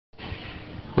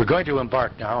We're going to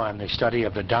embark now on the study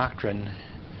of the doctrine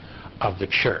of the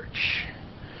church.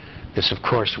 This, of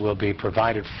course, will be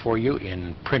provided for you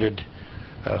in printed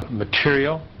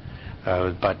material,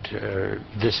 but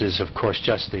this is, of course,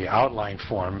 just the outline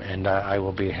form, and I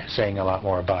will be saying a lot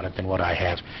more about it than what I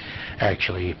have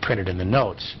actually printed in the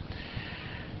notes.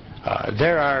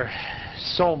 There are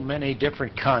so many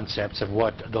different concepts of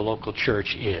what the local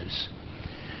church is.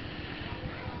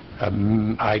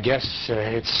 I guess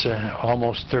it's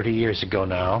almost 30 years ago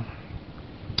now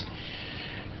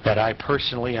that I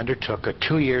personally undertook a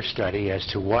 2-year study as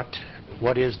to what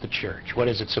is the church, what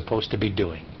is it supposed to be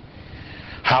doing,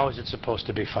 how is it supposed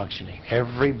to be functioning.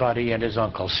 Everybody and his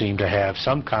uncle seem to have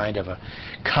some kind of a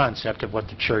concept of what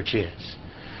the church is.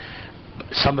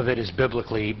 Some of it is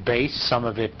biblically based, some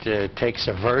of it takes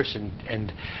a verse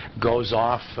and goes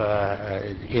off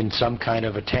in some kind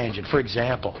of a tangent. For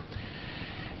example,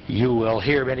 you will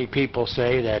hear many people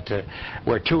say that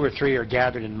where 2 or 3 are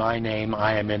gathered in my name,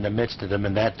 I am in the midst of them,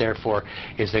 and that therefore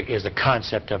is the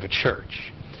concept of a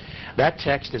church. That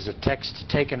text is a text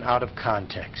taken out of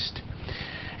context,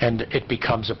 and it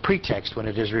becomes a pretext when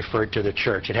it is referred to the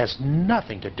church. It has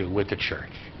nothing to do with the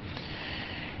church.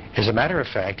 As a matter of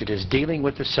fact, it is dealing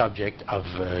with the subject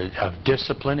of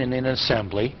discipline in an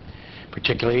assembly,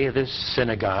 particularly the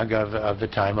synagogue of the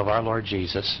time of our Lord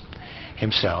Jesus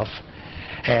himself.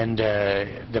 And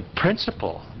the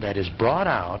principle that is brought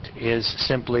out is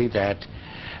simply that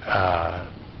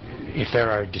if there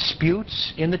are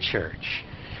disputes in the church,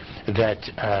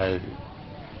 that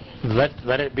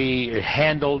let it be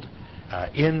handled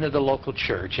in the local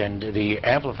church. And the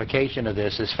amplification of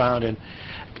this is found in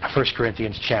 1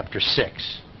 Corinthians chapter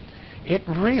 6. It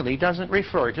really doesn't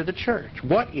refer to the church.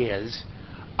 What is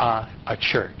a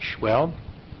church? Well,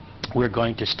 we're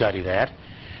going to study that,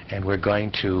 and we're going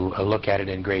to look at it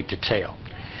in great detail.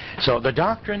 So the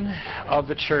doctrine of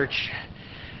the church,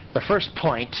 the first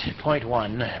point, point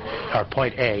 1, or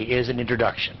point A, is an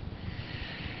introduction.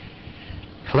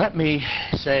 Let me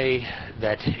say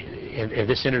that in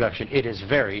this introduction, it is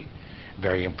very,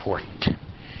 very important.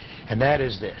 And that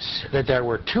is this, that there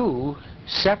were 2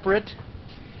 separate,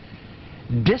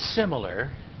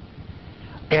 dissimilar,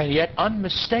 and yet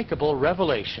unmistakable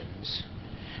revelations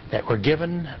that were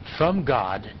given from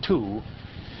God to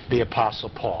the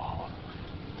Apostle Paul.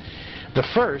 The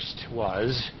first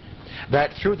was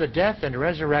that through the death and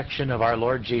resurrection of our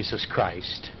Lord Jesus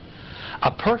Christ,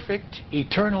 a perfect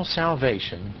eternal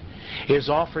salvation is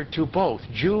offered to both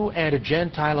Jew and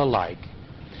Gentile alike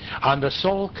on the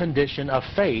sole condition of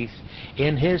faith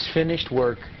in his finished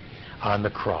work on the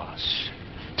cross,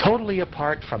 totally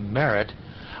apart from merit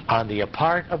on the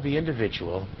part of the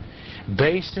individual,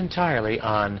 based entirely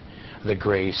on the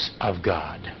grace of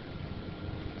God.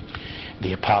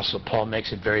 The Apostle Paul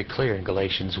makes it very clear in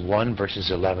Galatians 1,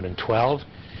 verses 11 and 12,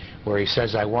 where he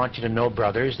says, I want you to know,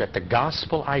 brothers, that the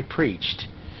gospel I preached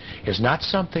is not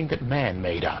something that man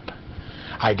made up.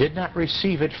 I did not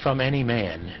receive it from any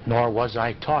man, nor was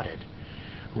I taught it.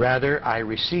 Rather, I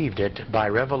received it by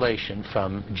revelation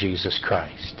from Jesus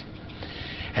Christ.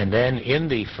 And then in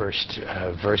the first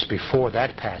verse before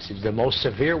that passage, the most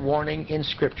severe warning in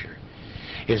Scripture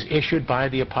is issued by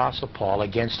the Apostle Paul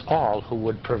against all who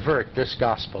would pervert this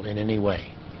gospel in any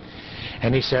way.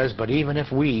 And he says, but even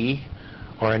if we,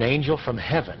 or an angel from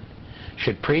heaven,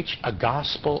 should preach a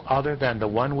gospel other than the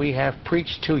one we have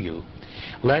preached to you,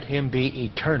 let him be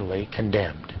eternally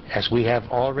condemned, as we have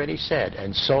already said.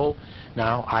 And so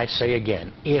now I say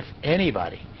again, if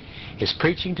anybody is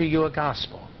preaching to you a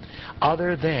gospel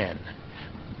other than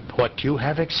what you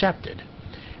have accepted,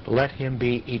 let him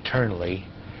be eternally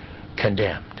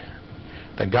condemned.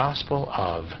 The gospel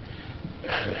of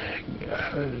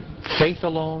faith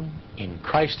alone, in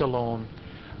Christ alone,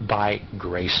 by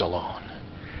grace alone.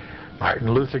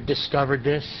 Martin Luther discovered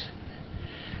this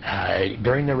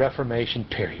during the Reformation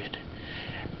period,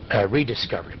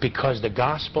 rediscovered, because the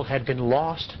gospel had been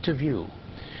lost to view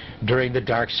during the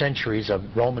dark centuries of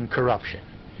Roman corruption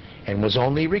and was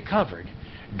only recovered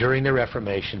during the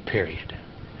Reformation period.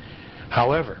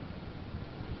 However,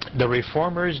 the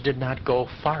Reformers did not go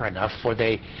far enough, for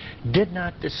they did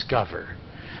not discover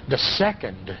the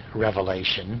second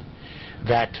revelation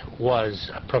that was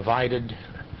provided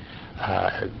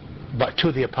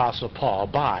to the Apostle Paul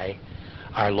by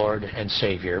our Lord and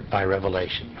Savior by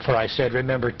revelation. For I said,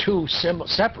 remember, 2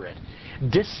 separate,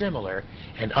 dissimilar,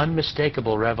 and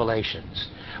unmistakable revelations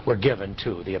were given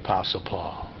to the Apostle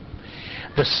Paul.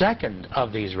 The second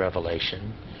of these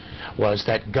revelations was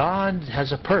that God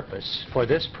has a purpose for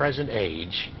this present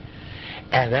age,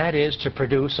 and that is to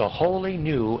produce a wholly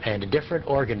new and different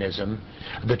organism,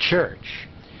 the church,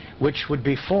 which would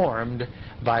be formed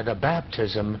by the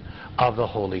baptism of the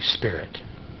Holy Spirit.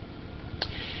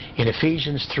 In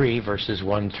Ephesians 3, verses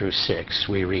 1 through 6,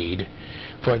 we read,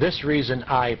 "For this reason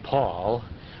I, Paul,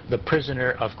 the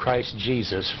prisoner of Christ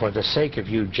Jesus, for the sake of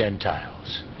you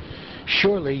Gentiles.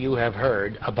 Surely you have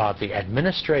heard about the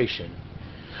administration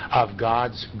of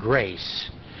God's grace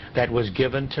that was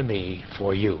given to me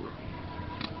for you."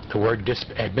 The word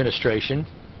administration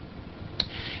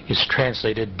is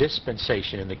translated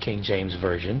dispensation in the King James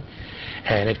Version,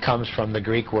 and it comes from the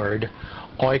Greek word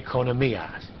oikonomia.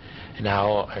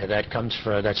 Now,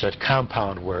 that's a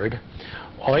compound word.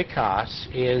 Oikos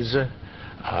is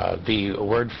the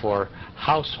word for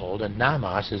household, and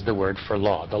nomos is the word for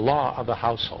law, the law of the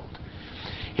household.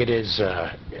 It is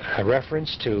a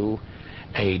reference to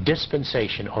a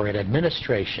dispensation or an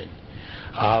administration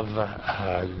of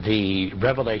the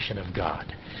revelation of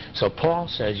God. So Paul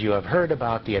says, you have heard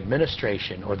about the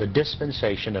administration or the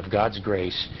dispensation of God's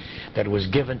grace that was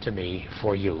given to me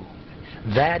for you.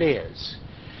 That is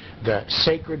the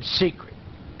sacred secret,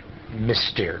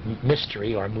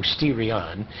 mystery or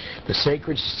mysterion, the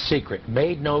sacred secret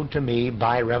made known to me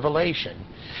by revelation,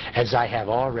 as I have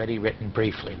already written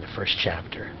briefly in the first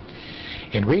chapter.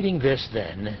 In reading this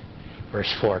then,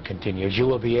 verse 4 continues, you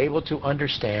will be able to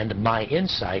understand my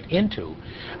insight into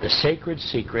the sacred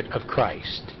secret of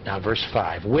Christ. Now verse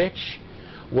 5, which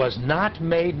was not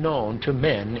made known to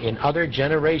men in other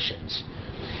generations,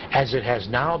 as it has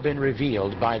now been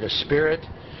revealed by the Spirit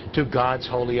to God's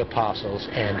holy apostles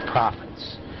and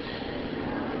prophets.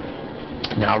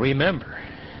 Now remember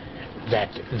that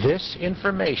this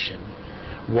information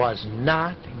was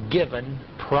not given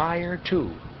prior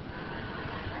to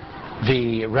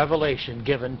the revelation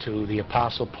given to the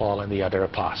Apostle Paul and the other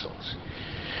apostles.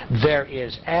 There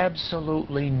is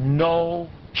absolutely no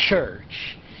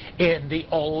church in the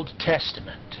Old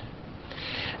Testament.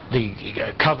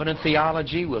 The covenant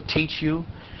theology will teach you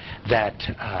that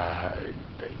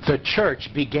the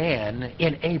church began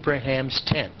in Abraham's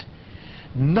tent.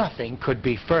 Nothing could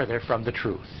be further from the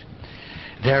truth.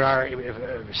 There are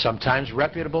sometimes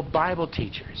reputable Bible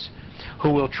teachers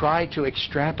who will try to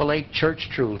extrapolate church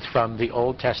truth from the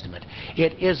Old Testament.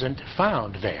 It isn't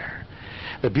found there.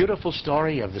 The beautiful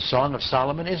story of the Song of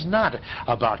Solomon is not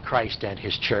about Christ and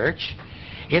his church.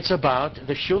 It's about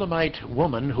the Shulamite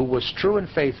woman who was true and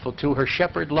faithful to her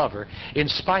shepherd lover in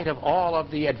spite of all of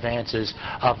the advances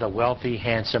of the wealthy,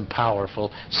 handsome,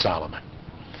 powerful Solomon.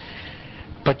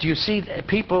 But you see,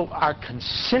 people are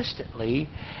consistently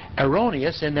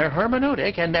erroneous in their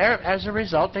hermeneutic, and as a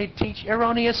result they teach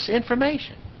erroneous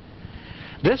information.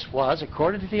 This was,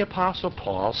 according to the Apostle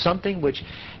Paul, something which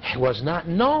was not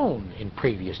known in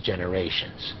previous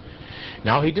generations.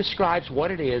 Now he describes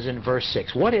what it is in verse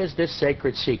 6. What is this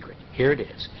sacred secret? Here it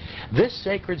is. This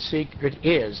sacred secret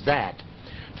is that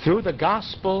through the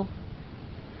gospel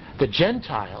the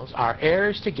Gentiles are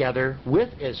heirs together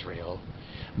with Israel,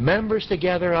 members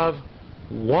together of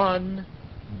one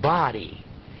body,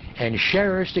 and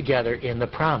sharers together in the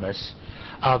promise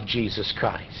of Jesus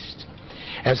Christ.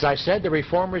 As I said, the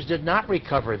Reformers did not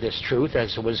recover this truth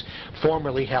as it was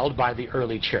formerly held by the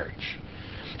early church.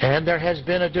 And there has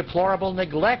been a deplorable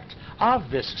neglect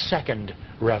of this second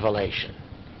revelation.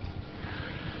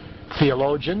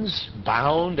 Theologians,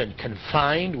 bound and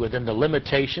confined within the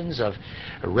limitations of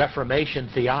Reformation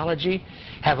theology,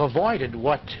 have avoided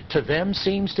what to them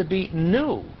seems to be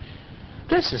new.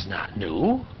 This is not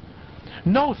new.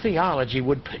 No theology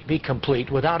would be complete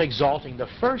without exalting the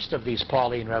first of these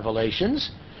Pauline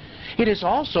revelations. It is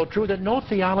also true that no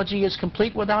theology is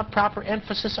complete without proper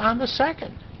emphasis on the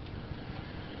second.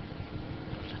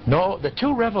 No, the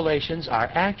two revelations are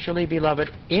actually,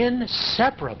 beloved,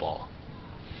 inseparable.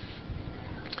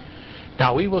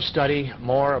 Now we will study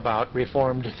more about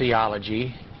Reformed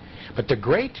theology, but the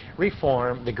great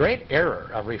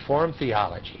error of Reformed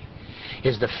theology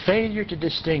is the failure to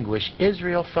distinguish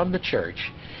Israel from the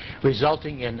church,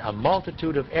 resulting in a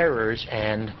multitude of errors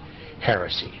and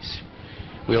heresies.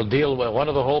 We'll deal with one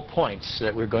of the whole points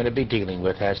that we're going to be dealing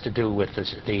with has to do with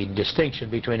the distinction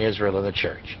between Israel and the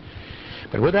church.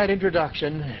 But with that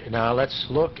introduction, now let's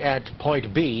look at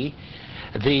point B,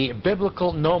 the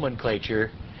biblical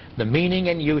nomenclature, the meaning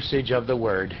and usage of the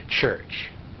word church.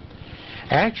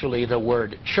 Actually, the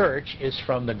word church is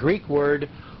from the Greek word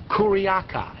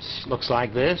kuriakos. Looks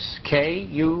like this,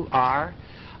 K-U-R-I-A-K-O-S.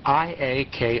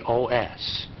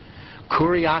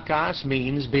 Kuriakos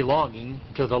means belonging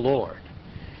to the Lord.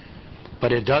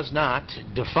 But it does not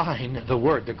define the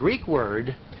word. The Greek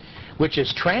word, which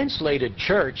is translated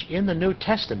church in the New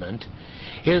Testament,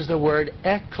 is the word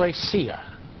ekklesia.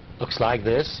 Looks like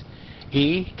this,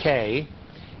 E-K-L-E-S-I-A.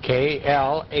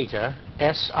 K-L-A-T-A-S-I-A,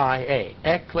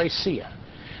 ecclesia.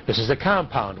 This is a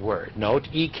compound word. Note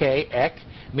ek, ek,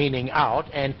 meaning out,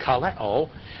 and kaleo,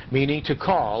 meaning to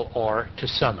call or to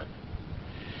summon.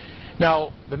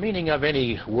 Now, the meaning of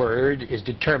any word is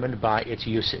determined by its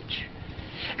usage.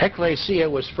 Ecclesia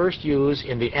was first used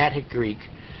in the Attic Greek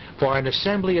for an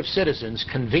assembly of citizens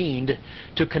convened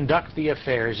to conduct the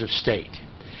affairs of state.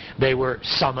 They were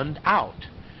summoned out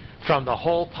from the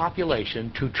whole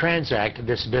population to transact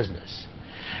this business.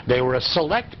 They were a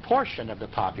select portion of the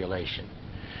population.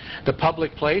 The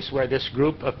public place where this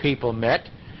group of people met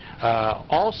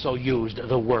also used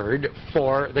the word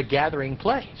for the gathering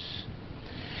place.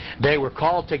 They were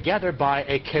called together by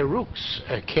a kerux,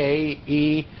 a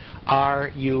K-E-R-U-X,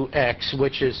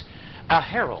 which is a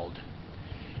herald.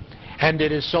 And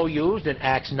it is so used in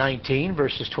Acts 19,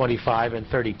 verses 25 and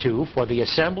 32, for the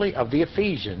assembly of the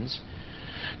Ephesians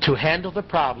to handle the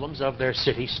problems of their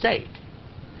city-state.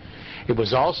 It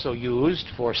was also used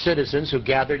for citizens who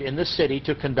gathered in the city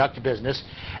to conduct business,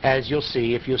 as you'll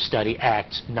see if you study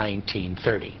Acts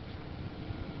 19:30.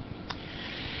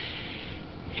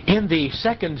 In the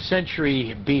 2nd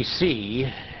century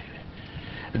BC,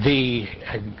 the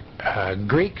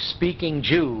Greek-speaking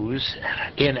Jews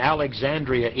in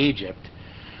Alexandria, Egypt,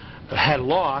 had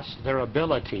lost their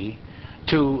ability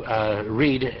to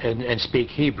read and speak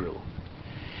Hebrew.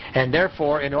 And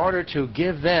therefore, in order to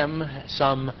give them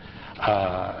some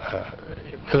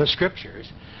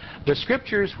the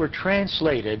scriptures were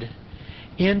translated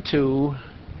into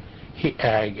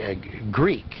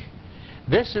Greek.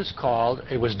 This is called,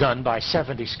 it was done by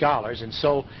 70 scholars, and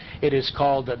so it is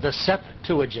called the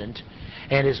Septuagint,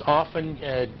 and is often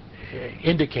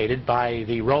indicated by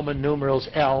the Roman numerals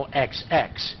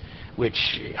LXX,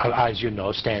 which, as you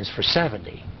know, stands for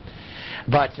 70.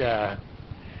 But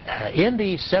in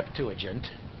the Septuagint,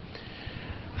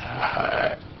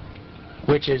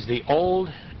 which is the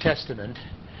Old Testament,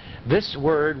 this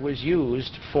word was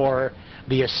used for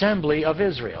the assembly of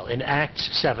Israel in Acts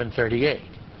 7:38.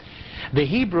 The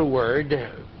Hebrew word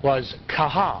was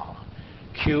kahal,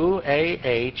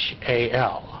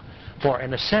 Q-A-H-A-L, for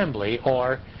an assembly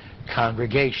or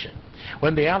congregation.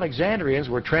 When the Alexandrians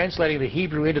were translating the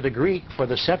Hebrew into the Greek for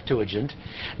the Septuagint,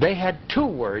 they had two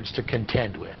words to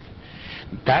contend with.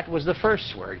 That was the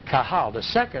first word, kahal. The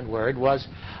second word was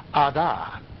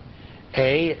adah,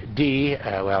 A-D,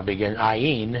 begin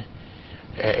ayin,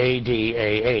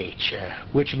 A-D-A-H,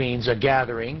 which means a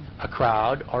gathering, a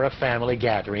crowd, or a family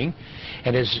gathering,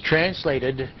 and is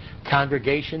translated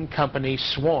congregation, company,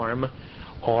 swarm,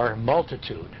 or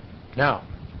multitude. Now,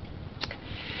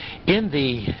 in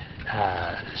the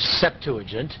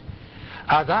Septuagint,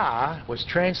 adah was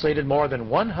translated more than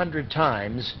 100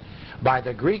 times by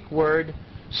the Greek word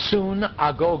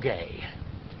sunagoge.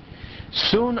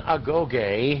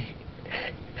 Sunagoge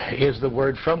is the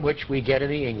word from which we get in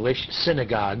the English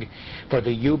synagogue, for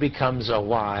the U becomes a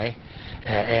Y,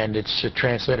 and it's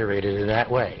transliterated in that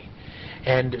way.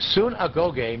 And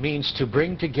sunagoge means to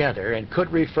bring together, and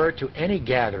could refer to any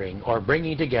gathering or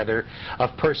bringing together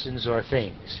of persons or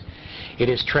things. It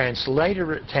is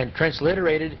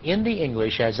transliterated in the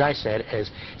English, as I said, as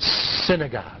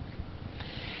synagogue.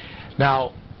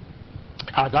 Now,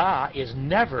 adah is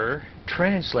never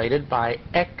translated by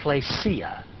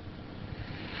ecclesia.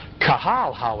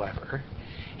 Kahal, however,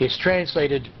 is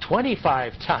translated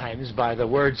 25 times by the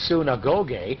word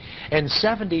sunagoge and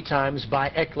 70 times by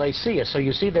ecclesia. So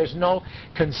you see there's no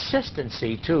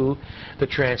consistency to the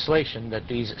translation that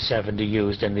these 70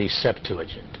 used in the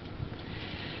Septuagint.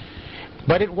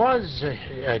 But it was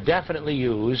definitely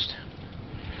used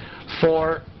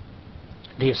for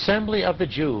the assembly of the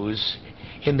Jews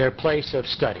in their place of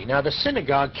study. Now, the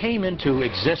synagogue came into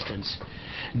existence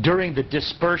during the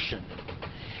dispersion.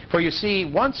 For you see,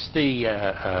 once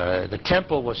the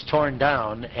temple was torn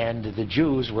down and the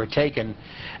Jews were taken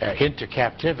into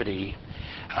captivity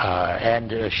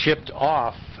and shipped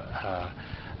off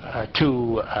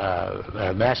to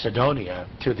Macedonia,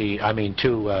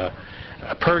 to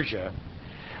Persia,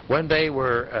 when they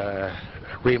were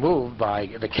removed by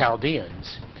the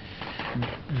Chaldeans,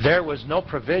 there was no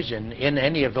provision in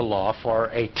any of the law for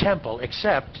a temple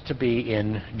except to be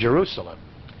in Jerusalem.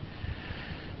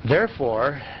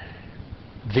 Therefore,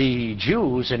 the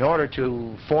Jews, in order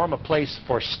to form a place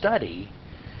for study,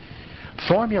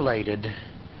 formulated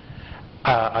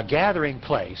a gathering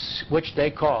place which they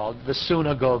called the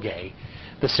sunagoge,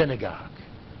 the synagogue.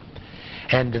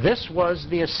 And this was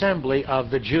the assembly of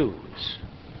the Jews.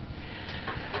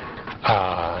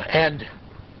 And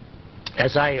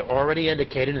As I already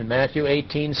indicated in Matthew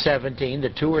 18:17, the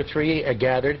 2 or 3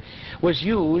 gathered was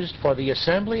used for the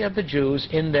assembly of the Jews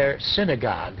in their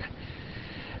synagogue.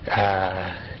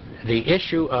 The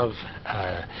issue of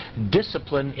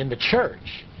discipline in the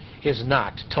church is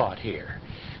not taught here.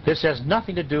 This has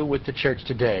nothing to do with the church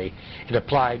today. It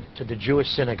applied to the Jewish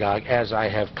synagogue, as I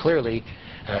have clearly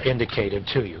indicated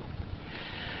to you.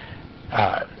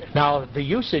 Now, the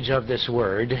usage of this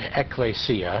word,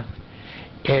 ecclesia,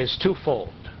 is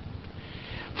twofold.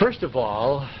 First of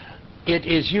all, it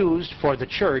is used for the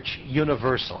church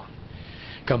universal,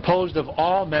 composed of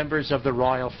all members of the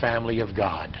royal family of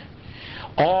God.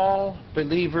 All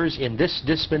believers in this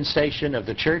dispensation of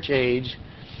the church age,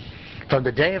 from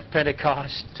the day of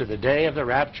Pentecost to the day of the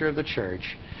rapture of the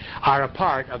church, are a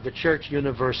part of the church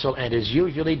universal and is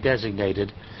usually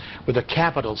designated with a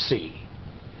capital C.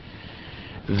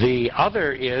 The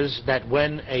other is that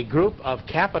when a group of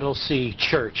capital C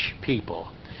church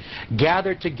people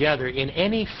gather together in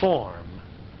any form,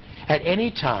 at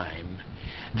any time,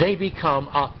 they become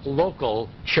a local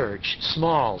church,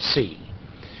 small c.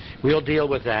 We'll deal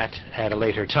with that at a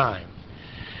later time.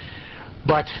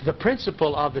 But the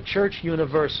principle of the church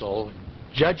universal,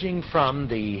 judging from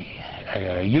the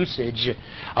usage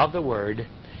of the word,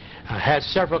 has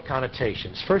several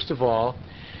connotations. First of all,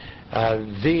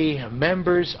 the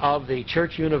members of the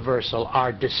church universal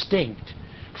are distinct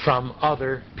from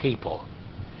other people.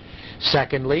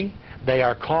 Secondly, they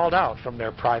are called out from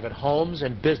their private homes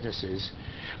and businesses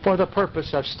for the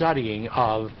purpose of studying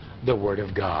of the Word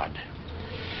of God.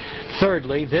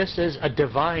 Thirdly, this is a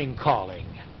divine calling.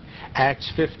 Acts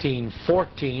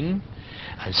 15:14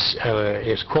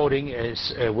 is quoting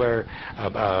where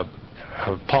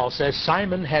Paul says,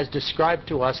 Simon has described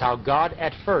to us how God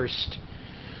at first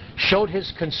showed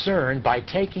his concern by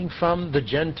taking from the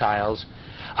Gentiles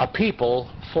a people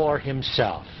for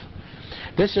himself.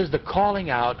 This is the calling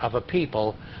out of a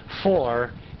people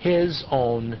for his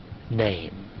own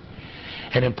name.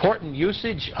 An important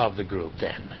usage of the group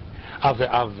then, of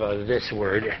this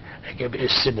word,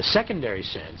 is in the secondary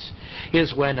sense,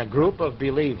 is when a group of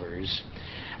believers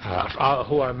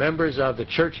who are members of the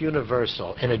church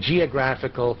universal in a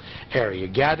geographical area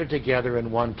gather together in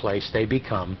one place, they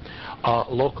become a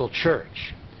local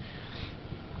church.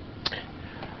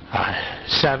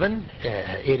 7,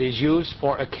 it is used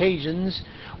for occasions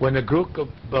when a group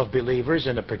of believers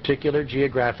in a particular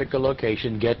geographical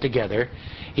location get together,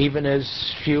 even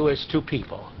as few as 2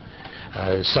 people.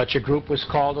 Such a group was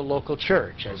called a local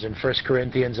church, as in 1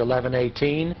 Corinthians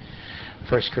 11:18,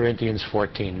 1 Corinthians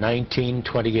 14:19,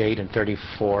 28, and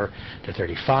 34 to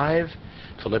 35,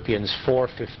 Philippians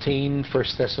 4:15,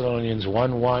 1 Thessalonians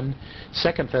 1:1,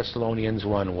 2 Thessalonians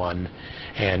 1:1,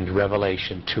 and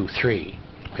Revelation 2:3.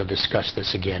 We'll discuss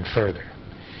this again further.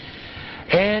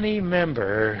 Any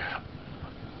member,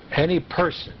 any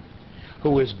person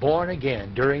who is born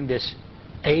again during this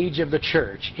age of the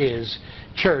church is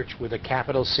church with a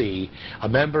capital C, a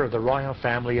member of the royal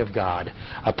family of God,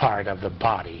 a part of the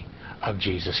body of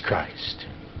Jesus Christ.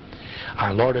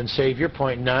 Our Lord and Savior,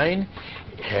 point 9,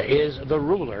 is the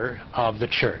ruler of the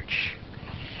church.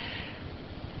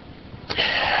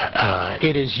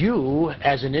 It is you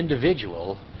as an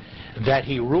individual that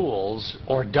he rules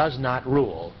or does not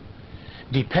rule,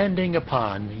 depending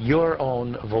upon your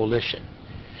own volition.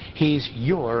 He's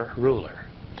your ruler.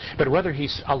 But whether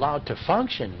he's allowed to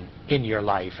function in your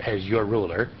life as your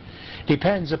ruler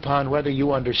depends upon whether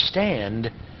you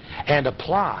understand and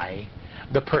apply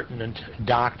the pertinent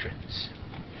doctrines.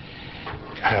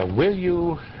 Will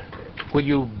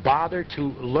you bother to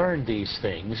learn these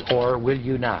things, or will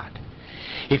you not?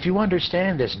 If you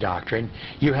understand this doctrine,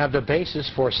 you have the basis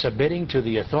for submitting to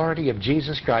the authority of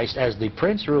Jesus Christ as the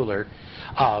Prince Ruler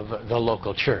of the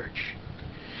local church.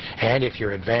 And if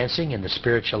you're advancing in the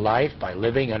spiritual life by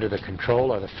living under the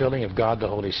control or the filling of God the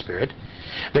Holy Spirit,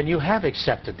 then you have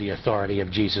accepted the authority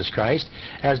of Jesus Christ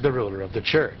as the ruler of the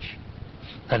church.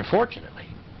 Unfortunately,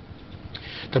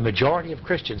 the majority of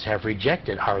Christians have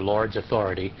rejected our Lord's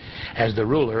authority as the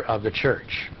ruler of the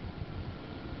church.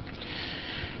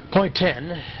 Point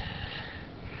 10,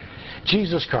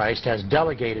 Jesus Christ has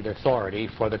delegated authority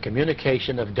for the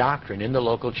communication of doctrine in the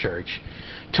local church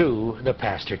to the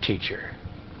pastor-teacher.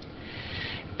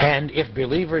 And if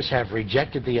believers have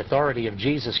rejected the authority of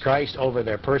Jesus Christ over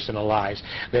their personal lives,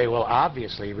 they will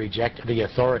obviously reject the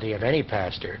authority of any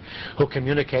pastor who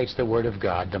communicates the Word of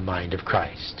God, the mind of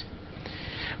Christ.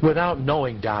 Without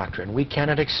knowing doctrine, we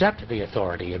cannot accept the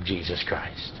authority of Jesus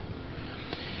Christ.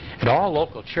 And all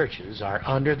local churches are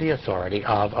under the authority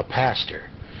of a pastor,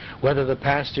 whether the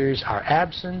pastors are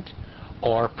absent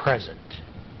or present.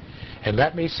 And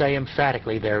let me say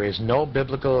emphatically, there is no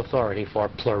biblical authority for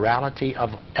plurality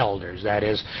of elders, that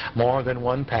is, more than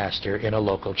one pastor in a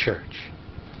local church.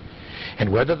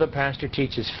 And whether the pastor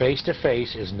teaches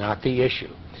face-to-face is not the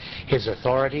issue. His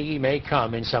authority may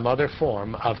come in some other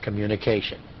form of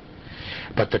communication.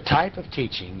 But the type of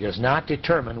teaching does not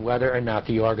determine whether or not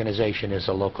the organization is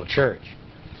a local church.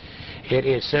 It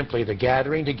is simply the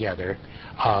gathering together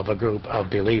of a group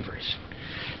of believers.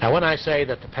 Now, when I say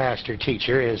that the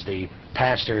pastor-teacher is the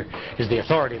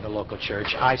authority of the local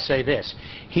church, I say this: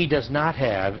 he does not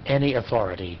have any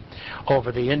authority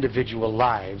over the individual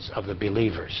lives of the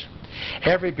believers.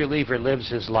 Every believer lives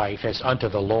his life as unto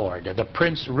the Lord. The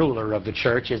prince ruler of the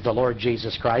church is the Lord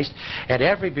Jesus Christ, and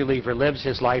every believer lives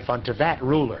his life unto that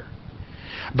ruler.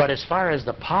 But as far as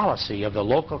the policy of the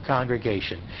local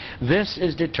congregation, this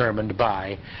is determined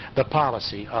by the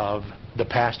policy of the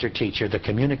pastor-teacher, the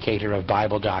communicator of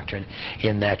Bible doctrine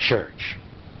in that church.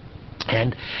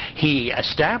 And he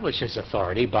establishes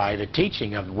authority by the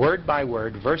teaching of word by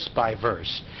word, verse by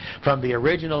verse, from the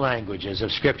original languages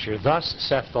of Scripture, thus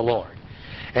saith the Lord.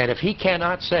 And if he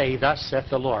cannot say, thus saith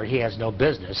the Lord, he has no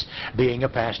business being a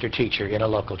pastor-teacher in a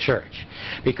local church,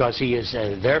 because he is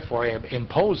therefore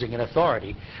imposing an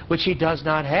authority which he does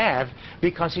not have,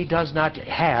 because he does not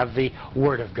have the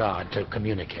Word of God to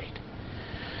communicate.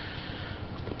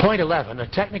 Point 11, a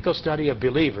technical study of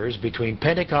believers between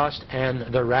Pentecost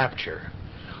and the rapture,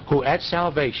 who at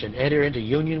salvation enter into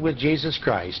union with Jesus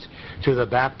Christ through the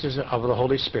baptism of the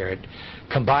Holy Spirit,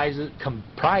 comprises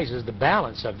the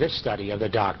balance of this study of the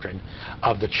doctrine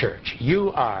of the church.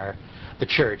 You are the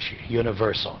church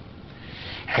universal.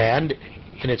 And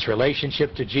in its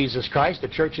relationship to Jesus Christ, the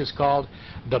church is called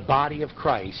the body of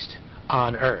Christ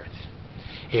on earth.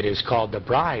 It is called the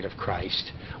bride of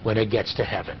Christ when it gets to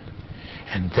heaven.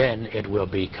 And then it will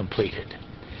be completed.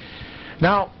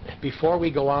 Now, before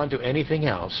we go on to anything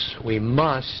else, we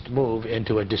must move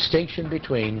into a distinction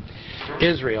between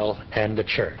Israel and the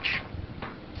church.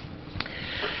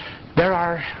 There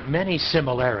are many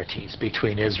similarities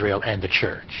between Israel and the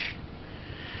church.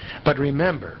 But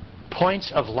remember,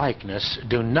 points of likeness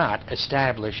do not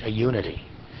establish a unity.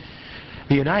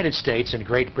 The United States and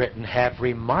Great Britain have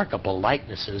remarkable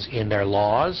likenesses in their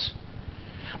laws,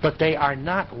 but they are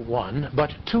not one,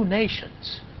 but two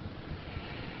nations.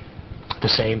 The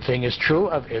same thing is true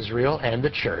of Israel and the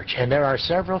church, and there are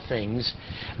several things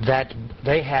that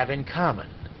they have in common.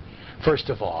 First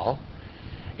of all,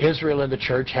 Israel and the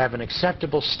church have an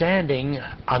acceptable standing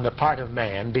on the part of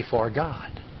man before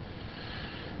God.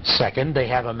 Second, they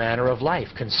have a manner of life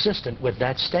consistent with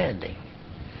that standing.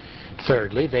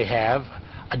 Thirdly, they have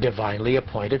a divinely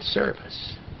appointed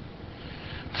service.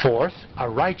 Fourth, a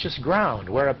righteous ground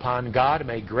whereupon God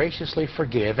may graciously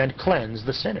forgive and cleanse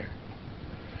the sinner.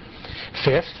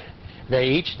 Fifth,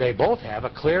 they both have a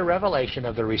clear revelation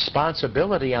of the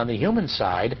responsibility on the human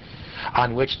side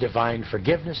on which divine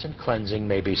forgiveness and cleansing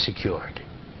may be secured.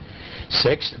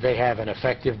 Sixth, they have an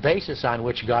effective basis on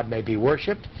which God may be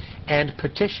worshipped and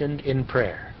petitioned in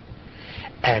prayer.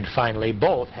 And finally,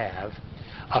 both have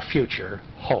a future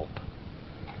hope.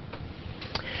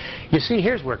 You see,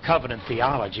 here's where covenant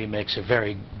theology makes a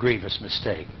very grievous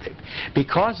mistake.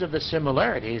 Because of the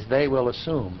similarities, they will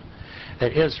assume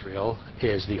that Israel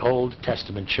is the Old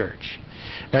Testament church.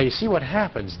 Now, you see, what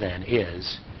happens then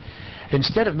is,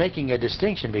 instead of making a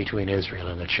distinction between Israel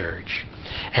and the church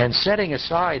and setting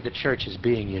aside the church as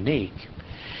being unique,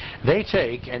 they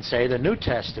take and say the New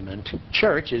Testament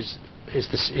church is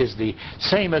the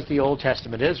same as the Old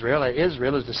Testament Israel.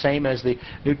 Israel is the same as the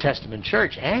New Testament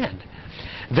church, and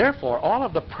therefore all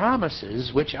of the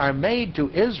promises which are made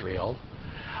to Israel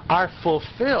are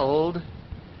fulfilled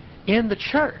in the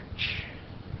church.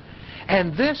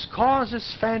 And this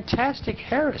causes fantastic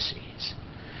heresies.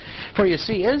 For you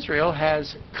see, Israel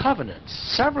has covenants,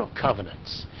 several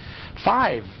covenants,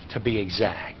 5 to be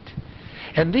exact.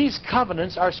 And these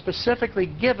covenants are specifically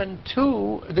given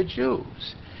to the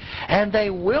Jews. And they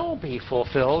will be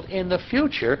fulfilled in the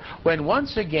future when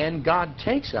once again God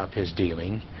takes up his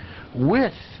dealing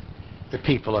with the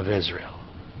people of Israel.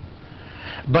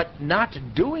 But not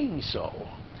doing so,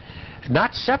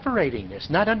 not separating this,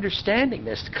 not understanding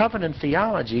this, covenant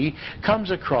theology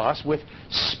comes across with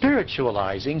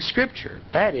spiritualizing Scripture.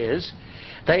 That is,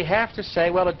 they have to say,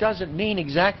 well, it doesn't mean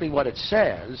exactly what it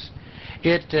says.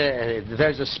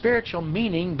 There's a spiritual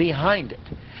meaning behind it.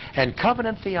 And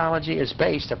covenant theology is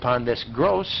based upon this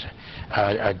gross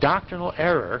doctrinal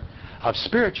error of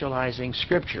spiritualizing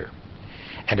Scripture.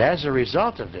 And as a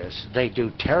result of this, they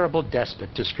do terrible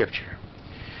despot to Scripture.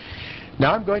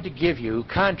 Now I'm going to give you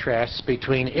contrasts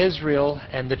between Israel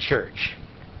and the church.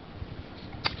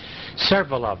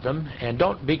 several of them, and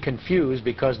don't be confused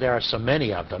because there are so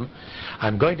many of them.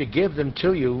 I'm going to give them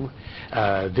to you.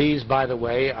 These, by the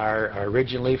way, are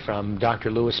originally from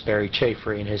Dr. Louis Berry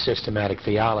Chafer in his Systematic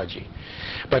Theology.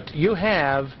 But you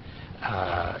have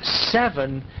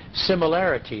 7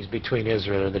 similarities between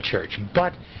Israel and the church,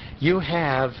 but you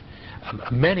have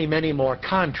many, many more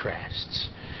contrasts.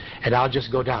 And I'll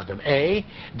just go down them. A,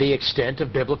 the extent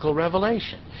of biblical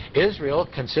revelation. Israel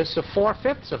consists of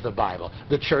 4/5 of the Bible,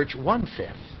 the church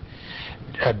 1/5.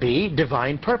 B,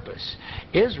 divine purpose.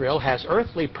 Israel has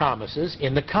earthly promises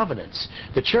in the covenants.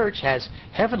 The church has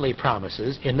heavenly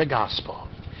promises in the gospel.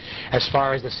 As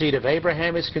far as the seed of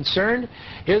Abraham is concerned,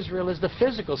 Israel is the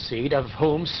physical seed of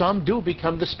whom some do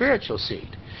become the spiritual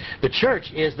seed. The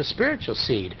church is the spiritual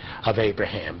seed of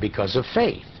Abraham because of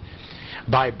faith.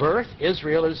 By birth,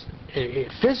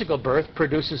 physical birth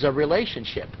produces a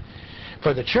relationship.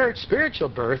 For the church, spiritual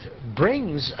birth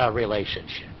brings a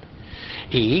relationship.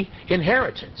 E,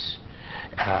 inheritance.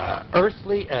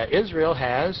 Israel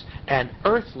has an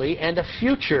earthly and a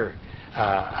future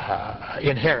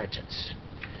inheritance,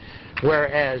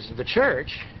 whereas the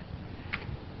church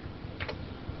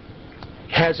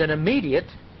has an immediate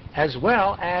as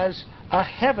well as a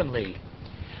heavenly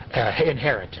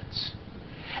inheritance.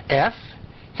 F,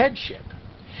 headship.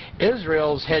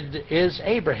 Israel's head is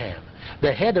Abraham.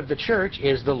 The head of the church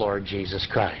is the Lord Jesus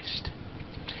Christ.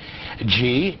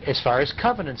 G, as far as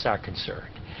covenants are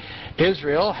concerned,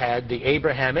 Israel had the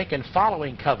Abrahamic and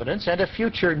following covenants and a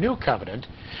future new covenant.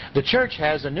 The church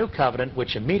has a new covenant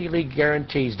which immediately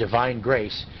guarantees divine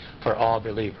grace for all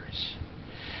believers.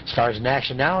 As far as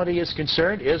nationality is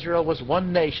concerned, Israel was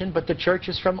one nation, but the church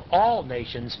is from all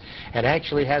nations and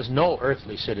actually has no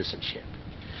earthly citizenship.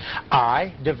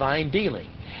 I, divine dealing.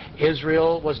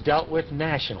 Israel was dealt with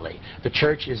nationally. The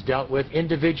church is dealt with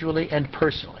individually and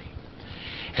personally.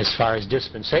 As far as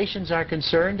dispensations are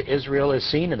concerned, Israel is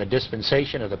seen in the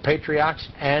dispensation of the patriarchs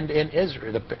and in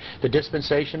Israel, the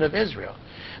dispensation of Israel.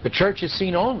 The church is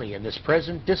seen only in this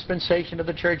present dispensation of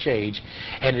the church age,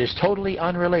 and it is totally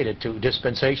unrelated to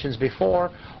dispensations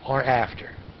before or after.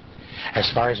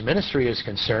 As far as ministry is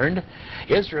concerned,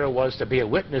 Israel was to be a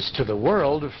witness to the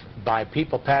world by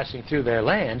people passing through their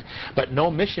land, but no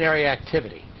missionary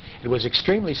activity. It was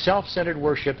extremely self-centered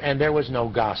worship, and there was no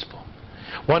gospel.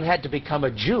 One had to become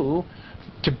a Jew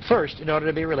first in order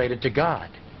to be related to God.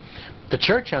 The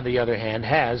church, on the other hand,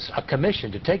 has a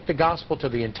commission to take the gospel to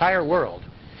the entire world,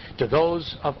 to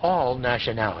those of all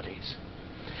nationalities.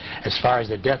 As far as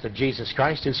the death of Jesus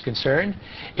Christ is concerned,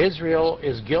 Israel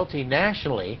is guilty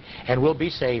nationally and will be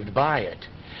saved by it.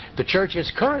 The church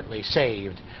is currently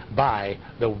saved by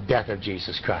the death of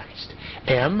Jesus Christ.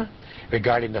 M,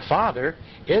 regarding the Father,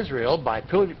 Israel, by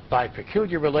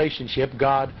peculiar relationship,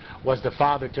 God was the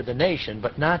Father to the nation,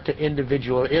 but not to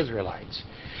individual Israelites.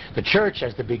 The church,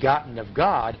 as the begotten of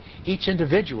God, each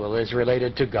individual is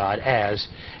related to God as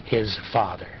his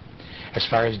Father. As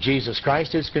far as Jesus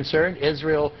Christ is concerned,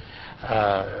 Israel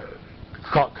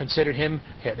considered him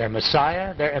their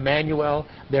Messiah, their Emmanuel,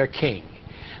 their King.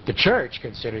 The church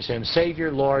considers him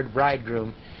Savior, Lord,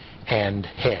 Bridegroom, and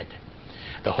Head.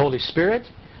 The Holy Spirit,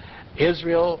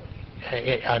 the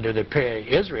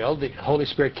Holy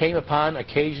Spirit came upon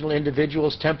occasional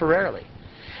individuals temporarily.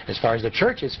 As far as the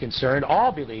church is concerned,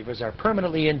 all believers are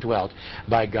permanently indwelt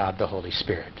by God the Holy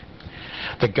Spirit.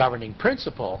 The governing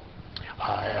principle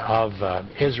of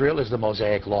Israel is the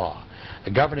Mosaic Law.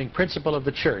 The governing principle of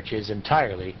the church is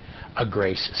entirely a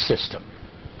grace system.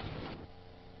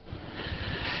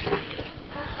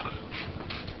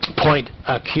 Point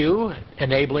Q,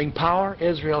 enabling power.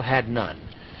 Israel had none.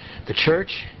 The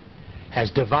church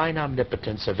has divine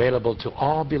omnipotence available to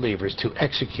all believers to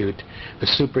execute the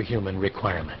superhuman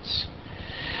requirements.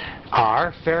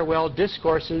 R, farewell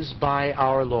discourses by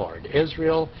our Lord.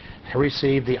 Israel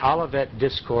received the Olivet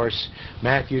Discourse,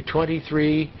 Matthew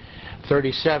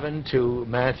 23:37 to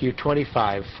Matthew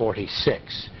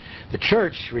 25:46. The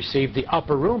church received the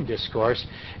Upper Room Discourse,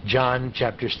 John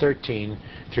chapters 13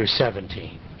 through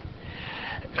 17.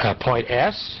 Point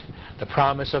S, the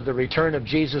promise of the return of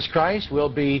Jesus Christ will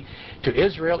be to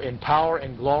Israel in power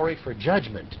and glory for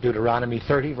judgment. Deuteronomy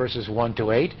 30 verses 1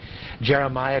 to 8,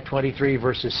 Jeremiah 23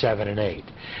 verses 7 and 8.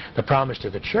 The promise to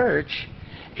the church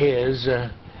is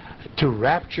to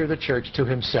rapture the church to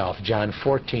himself. John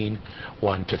 14,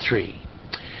 1 to 3.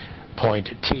 Point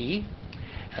T,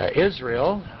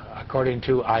 Israel, according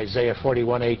to Isaiah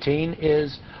 41:18,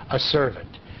 is a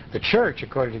servant. The church,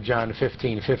 according to John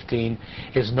 15:15,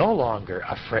 is no longer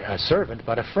a servant,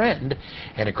 but a friend.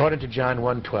 And according to John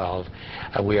 1:12,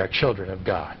 we are children of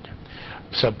God.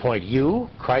 Subpoint U,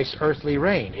 Christ's earthly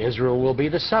reign. Israel will be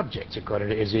the subjects, according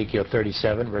to Ezekiel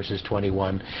 37, verses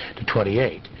 21 to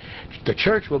 28. The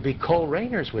church will be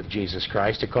co-reigners with Jesus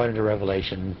Christ, according to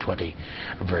Revelation 20,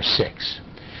 verse 6.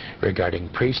 Regarding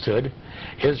priesthood,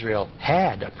 Israel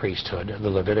had a priesthood, the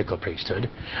Levitical priesthood.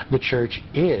 The church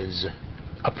is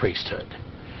a priesthood.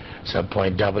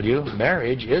 Subpoint W,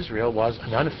 marriage, Israel was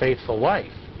an unfaithful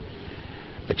wife.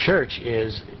 The church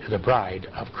is the bride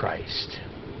of Christ.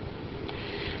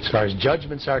 As far as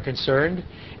judgments are concerned,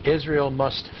 Israel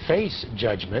must face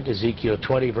judgment, Ezekiel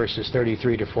 20, verses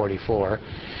 33 to 44.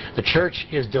 The church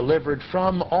is delivered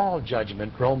from all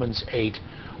judgment, Romans 8,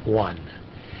 1.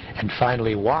 And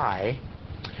finally, Y,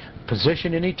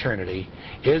 position in eternity,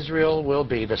 Israel will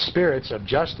be the spirits of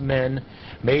just men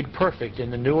made perfect in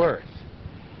the new earth.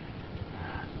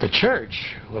 The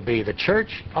church will be the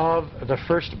church of the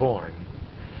firstborn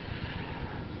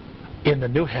in the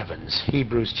new heavens,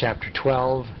 Hebrews chapter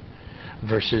 12,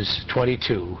 verses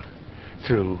 22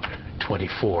 through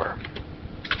 24.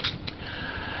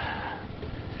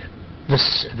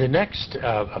 The next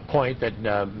point that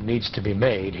needs to be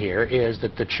made here is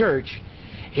that the church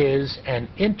is an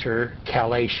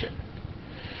intercalation.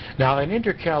 Now, an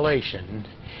intercalation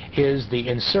is the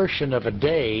insertion of a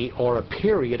day or a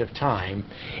period of time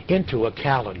into a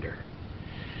calendar.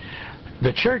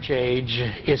 The church age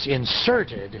is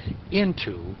inserted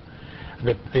into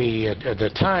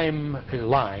the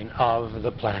timeline of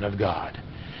the plan of God.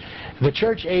 The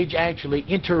church age actually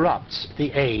interrupts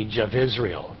the age of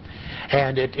Israel.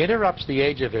 And it interrupts the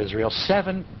age of Israel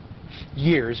 7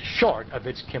 years short of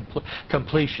its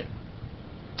completion.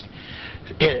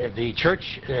 The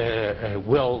church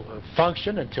will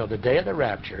function until the day of the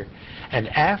rapture, and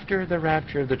after the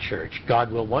rapture of the church, God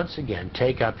will once again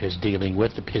take up his dealing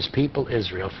with his people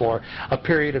Israel for a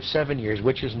period of 7 years,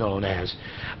 which is known as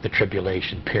the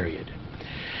tribulation period.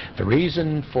 The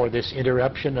reason for this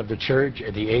interruption of the church,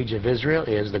 the age of Israel,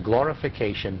 is the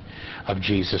glorification of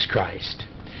Jesus Christ.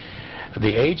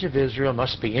 The age of Israel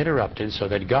must be interrupted so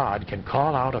that God can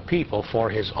call out a people for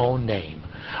his own name,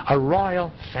 a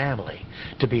royal family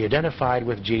to be identified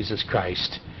with Jesus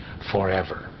Christ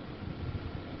forever.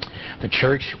 The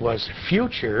church was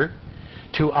future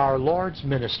to our Lord's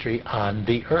ministry on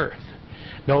the earth.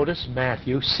 Notice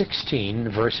Matthew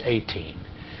 16, verse 18.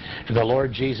 The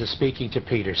Lord Jesus speaking to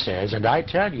Peter says, "And I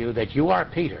tell you that you are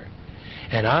Peter,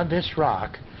 and on this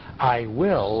rock I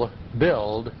will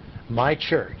build my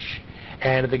church,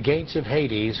 and the gates of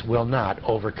Hades will not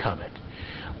overcome it."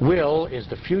 Will is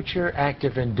the future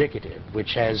active indicative,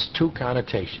 which has two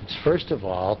connotations. First of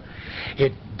all,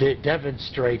 it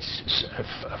demonstrates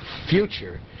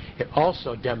future. It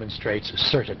also demonstrates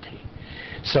certainty.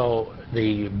 So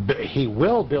he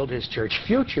will build his church,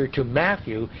 future to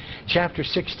Matthew chapter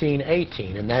 16,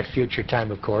 18. And that future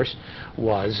time, of course,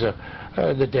 was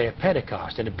the day of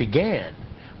Pentecost. And it began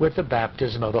with the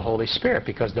baptism of the Holy Spirit,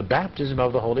 because the baptism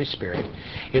of the Holy Spirit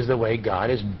is the way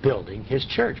God is building his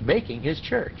church, making his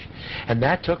church. And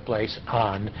that took place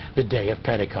on the day of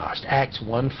Pentecost. Acts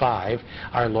 1:5,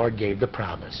 our Lord gave the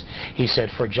promise. He said,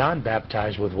 "For John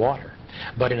baptized with water,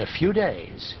 but in a few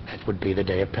days," that would be the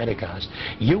day of Pentecost,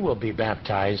 "you will be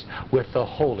baptized with the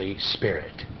Holy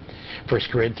Spirit."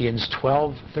 1 Corinthians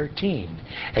 12:13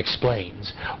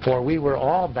 explains, "For we were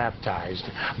all baptized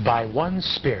by one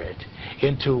Spirit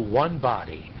into one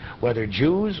body, whether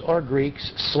Jews or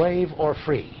Greeks, slave or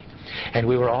free, and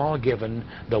we were all given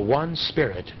the one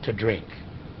Spirit to drink."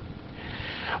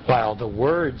 While the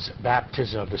words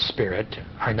baptism of the Spirit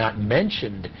are not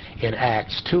mentioned in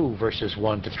Acts 2, verses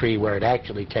 1 to 3, where it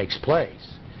actually takes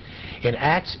place, in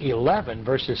Acts 11,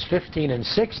 verses 15 and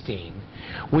 16,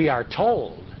 we are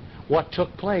told what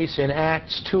took place in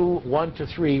Acts 2, 1 to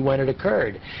 3 when it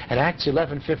occurred. And Acts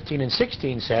 11, 15 and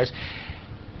 16 says,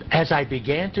 "As I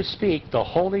began to speak, the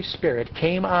Holy Spirit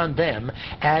came on them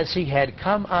as he had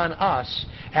come on us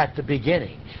at the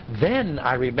beginning. Then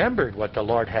I remembered what the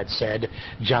Lord had said,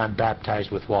 John baptized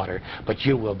with water, but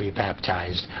you will be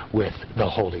baptized with the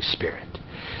Holy Spirit."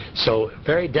 So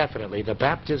very definitely the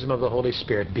baptism of the Holy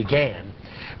Spirit began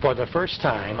for the first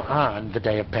time on the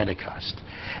day of Pentecost.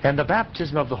 And the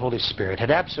baptism of the Holy Spirit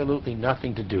had absolutely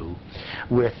nothing to do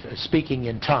with speaking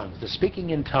in tongues. The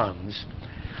speaking in tongues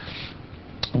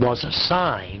was a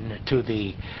sign to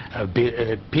the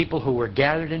people who were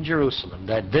gathered in Jerusalem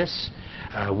that this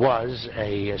was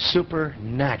a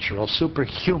supernatural,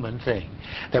 superhuman thing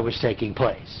that was taking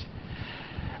place.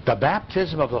 The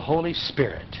baptism of the Holy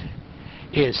Spirit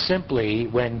is simply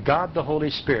when God the Holy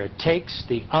Spirit takes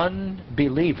the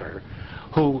unbeliever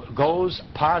who goes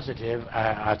positive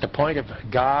at the point of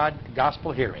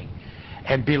gospel hearing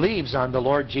and believes on the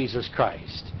Lord Jesus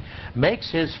Christ,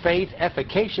 makes his faith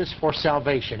efficacious for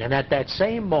salvation, and at that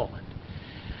same moment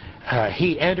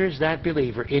he enters that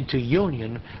believer into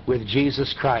union with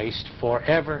Jesus Christ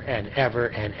forever and ever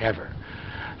and ever.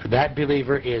 That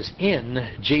believer is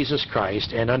in Jesus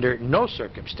Christ, and under no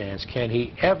circumstance can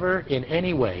he ever in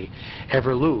any way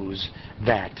ever lose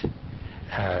that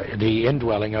the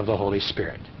indwelling of the Holy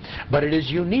Spirit. But it is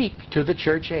unique to the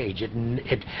church age.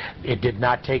 It did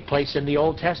not take place in the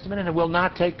Old Testament, and it will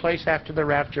not take place after the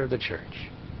rapture of the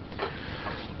church.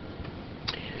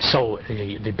 So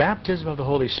the baptism of the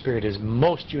Holy Spirit is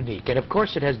most unique. And of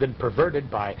course it has been perverted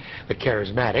by the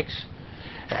charismatics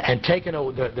and taken,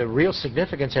 the real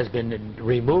significance has been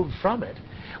removed from it,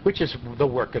 which is the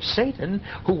work of Satan,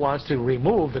 who wants to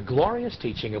remove the glorious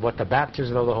teaching of what the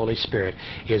baptism of the Holy Spirit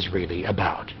is really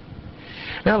about.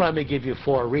 Now let me give you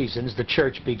 4 reasons the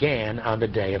church began on the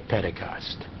day of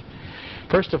Pentecost.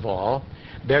 First of all,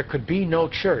 there could be no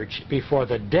church before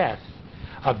the death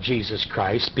of Jesus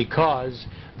Christ, because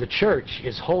the church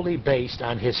is wholly based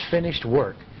on his finished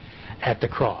work at the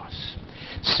cross.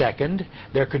 Second,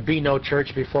 there could be no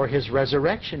church before his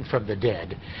resurrection from the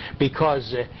dead,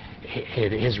 because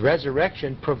his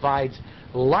resurrection provides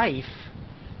life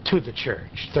to the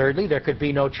church. Thirdly, there could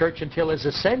be no church until his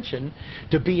ascension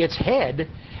to be its head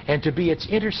and to be its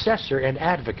intercessor and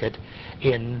advocate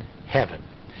in heaven.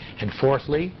 And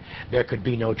fourthly, there could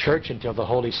be no church until the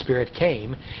Holy Spirit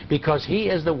came, because he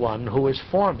is the one who is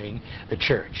forming the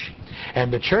church.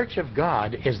 And the church of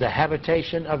God is the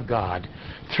habitation of God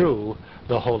through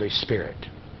the Holy Spirit.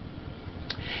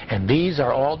 And these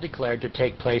are all declared to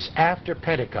take place after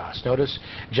Pentecost. Notice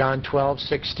John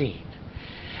 12:16.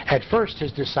 At first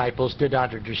his disciples did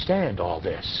not understand all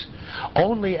this.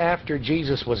 Only after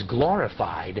Jesus was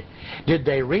glorified did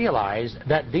they realize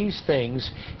that these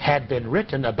things had been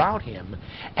written about him,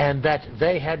 and that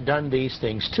they had done these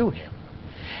things to him.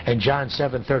 And John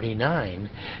 7:39,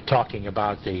 talking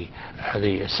about the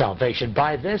salvation,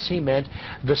 by this he meant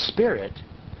the Spirit,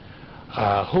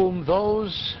 whom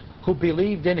those who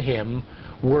believed in him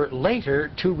were later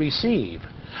to receive.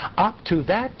 Up to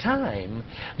that time,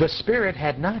 the Spirit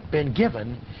had not been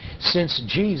given, since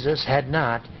Jesus had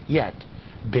not yet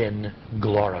been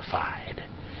glorified.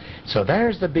 So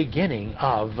there's the beginning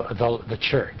of the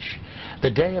church,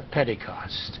 the day of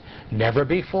Pentecost, never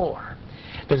before.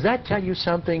 Does that tell you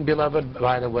something, beloved,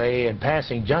 by the way, in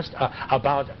passing, just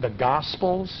about the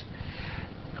Gospels?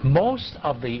 Most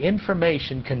of the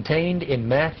information contained in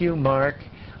Matthew, Mark,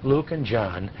 Luke, and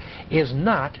John is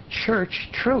not church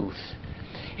truth.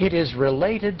 It is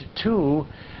related to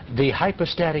the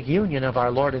hypostatic union of our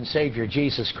Lord and Savior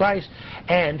Jesus Christ,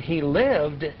 and he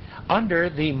lived under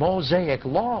the Mosaic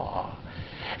law.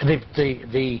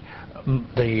 The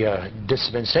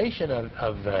dispensation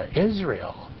of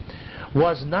Israel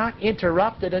was not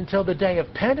interrupted until the day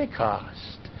of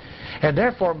Pentecost. And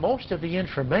therefore most of the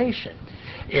information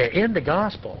in the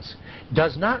Gospels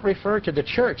does not refer to the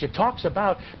church. It talks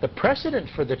about the precedent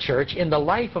for the church in the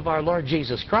life of our Lord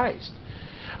Jesus Christ.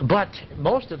 But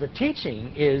most of the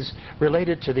teaching is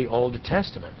related to the Old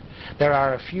Testament. There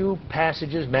are a few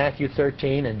passages, Matthew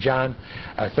 13 and John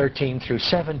 13 through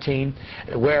 17,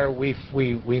 where we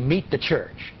meet the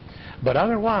church. But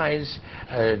otherwise,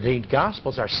 the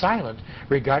Gospels are silent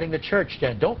regarding the church.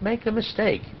 Now, don't make the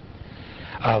mistake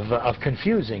of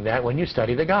confusing that when you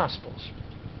study the Gospels.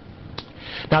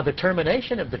 Now, the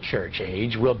termination of the church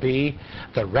age will be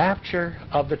the rapture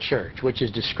of the church, which is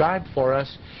described for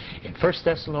us in 1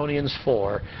 Thessalonians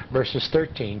 4, verses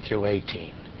 13 through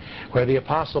 18, where the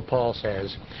Apostle Paul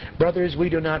says, "Brothers, we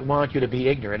do not want you to be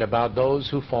ignorant about those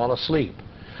who fall asleep,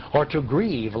 or to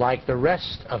grieve like the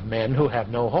rest of men who have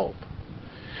no hope.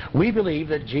 We believe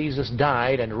that Jesus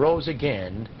died and rose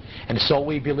again, and so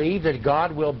we believe that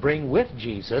God will bring with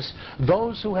Jesus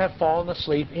those who have fallen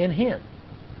asleep in him.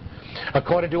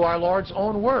 According to our Lord's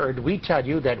own word, we tell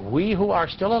you that we who are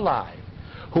still alive,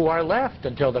 who are left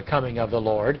until the coming of the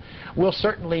Lord, will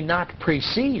certainly not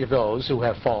precede those who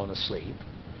have fallen asleep.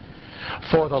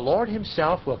 For the Lord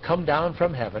himself will come down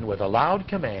from heaven with a loud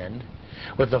command,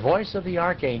 with the voice of the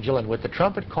archangel, and with the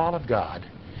trumpet call of God,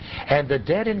 and the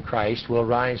dead in Christ will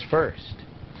rise first.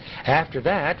 After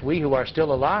that, we who are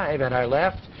still alive and are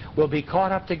left will be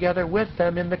caught up together with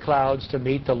them in the clouds to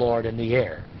meet the Lord in the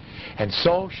air. And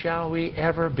so shall we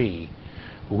ever be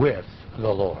with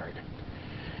the Lord."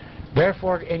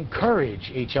 Therefore,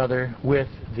 encourage each other with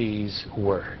these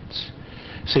words.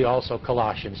 See also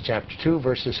Colossians chapter 2,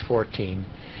 verses 14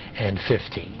 and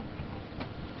 15.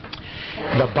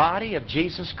 The body of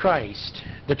Jesus Christ,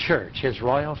 the church, his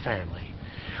royal family,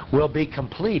 will be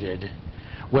completed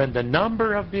when the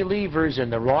number of believers in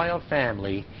the royal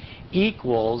family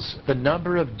equals the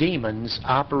number of demons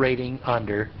operating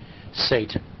under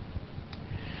Satan.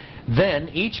 Then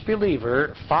each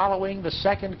believer following the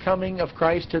second coming of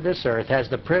Christ to this earth has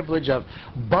the privilege of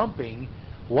bumping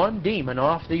one demon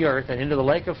off the earth and into the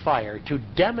lake of fire to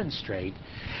demonstrate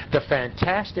the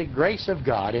fantastic grace of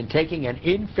God in taking an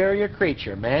inferior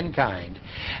creature, mankind,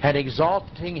 and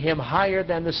exalting him higher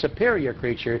than the superior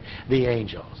creature, the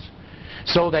angels.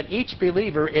 So that each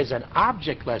believer is an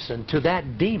object lesson to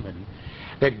that demon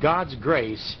that God's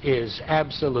grace is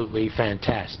absolutely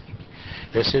fantastic.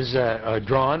 This is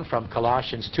drawn from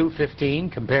Colossians 2:15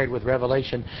 compared with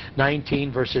Revelation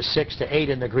 19 verses 6 to 8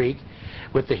 in the Greek,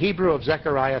 with the Hebrew of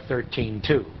Zechariah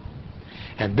 13:2.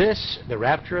 And this, the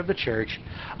rapture of the church,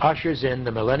 ushers in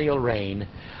the millennial reign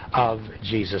of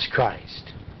Jesus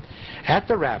Christ. At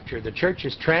the rapture, the church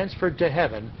is transferred to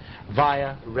heaven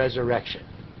via resurrection.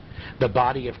 The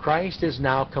body of Christ is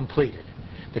now completed.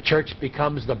 The church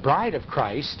becomes the bride of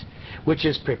Christ, which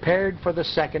is prepared for the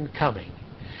second coming.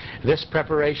 This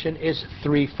preparation is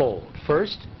threefold.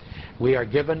 First, we are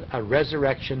given a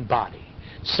resurrection body.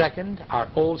 Second, our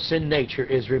old sin nature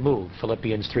is removed,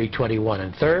 Philippians 3:21.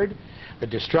 And third, the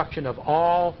destruction of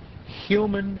all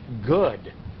human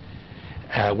good,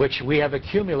 which we have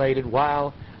accumulated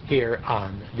while here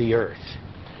on the earth,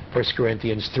 1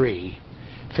 Corinthians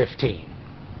 3:15.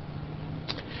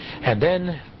 And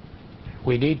then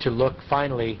we need to look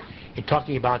finally in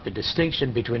talking about the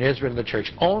distinction between Israel and the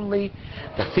church. Only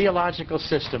the theological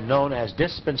system known as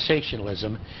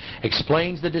dispensationalism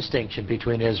explains the distinction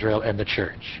between Israel and the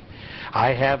church. I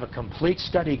have a complete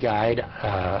study guide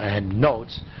and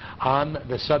notes on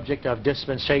the subject of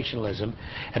dispensationalism,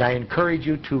 and I encourage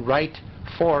you to write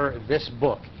for this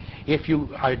book. If you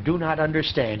do not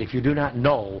understand, if you do not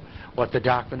know what the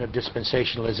doctrine of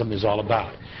dispensationalism is all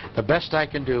about, the best I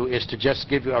can do is to just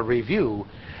give you a review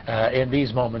in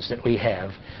these moments that we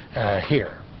have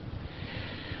here.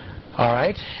 All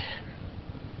right.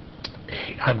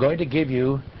 I'm going to give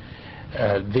you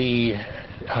a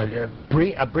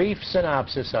brief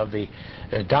synopsis of the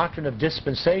doctrine of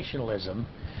dispensationalism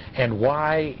and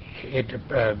why it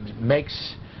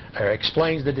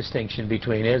explains the distinction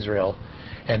between Israel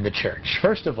and the church.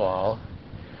 First of all,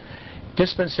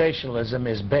 dispensationalism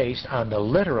is based on the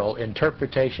literal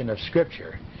interpretation of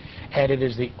Scripture, and it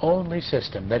is the only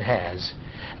system that has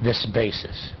this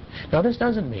basis. Now, this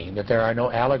doesn't mean that there are no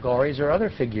allegories or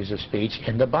other figures of speech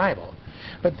in the Bible,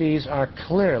 but these are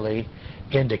clearly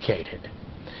indicated.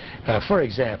 For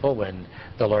example, when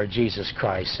the Lord Jesus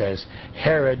Christ says,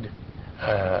 Herod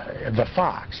the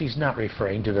fox, he's not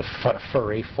referring to the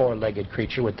furry, four-legged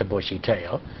creature with the bushy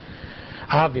tail.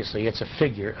 Obviously, it's a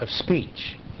figure of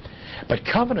speech. But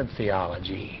covenant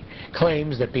theology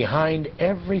claims that behind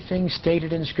everything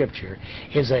stated in Scripture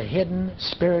is a hidden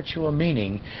spiritual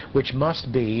meaning which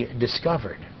must be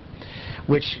discovered,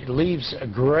 which leaves a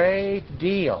great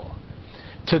deal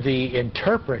to the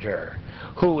interpreter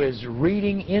who is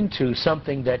reading into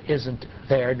something that isn't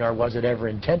there, nor was it ever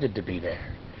intended to be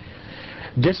there.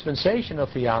 Dispensational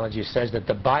theology says that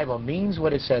the Bible means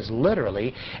what it says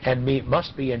literally and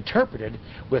must be interpreted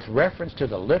with reference to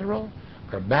the literal,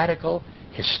 grammatical,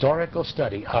 historical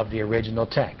study of the original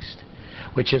text,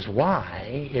 which is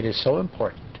why it is so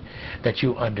important that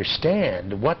you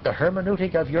understand what the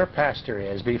hermeneutic of your pastor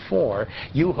is before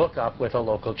you hook up with a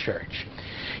local church.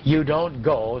 You don't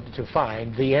go to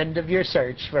find the end of your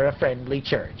search for a friendly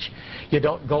church. You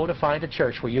don't go to find a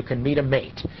church where you can meet a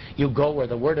mate. You go where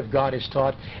the Word of God is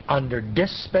taught under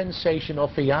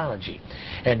dispensational theology.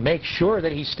 And make sure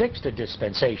that he sticks to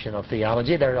dispensational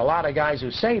theology. There are a lot of guys who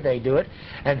say they do it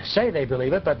and say they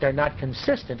believe it, but they're not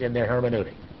consistent in their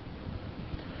hermeneutic.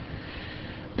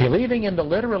 Believing in the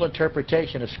literal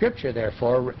interpretation of Scripture,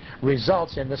 therefore,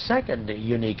 results in the second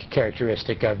unique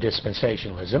characteristic of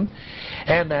dispensationalism,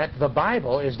 and that the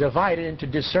Bible is divided into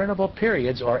discernible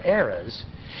periods or eras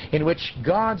in which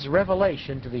God's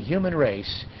revelation to the human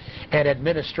race and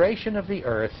administration of the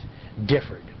earth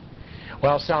differed.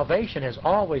 While salvation has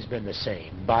always been the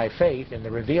same, by faith in the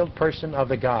revealed person of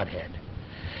the Godhead,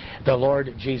 the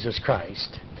Lord Jesus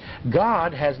Christ,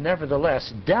 God has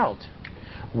nevertheless dealt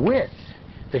with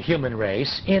the human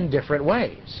race in different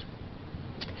ways.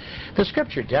 The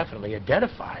Scripture definitely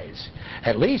identifies,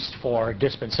 at least for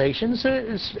dispensations,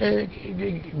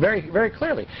 very, very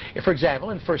clearly. For example,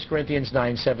 in 1 Corinthians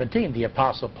 9:17, the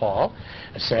Apostle Paul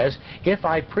says, "If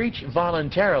I preach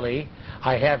voluntarily,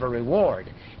 I have a reward.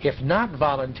 If not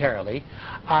voluntarily,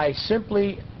 I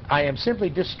am simply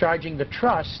discharging the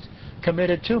trust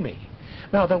committed to me."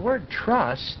 Now, the word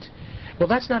trust, well,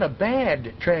 that's not a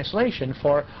bad translation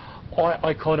for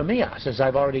oikonomias, as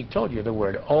I've already told you the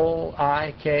word,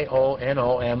 oikonomias,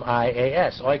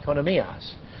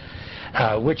 oikonomias,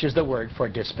 which is the word for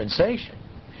dispensation.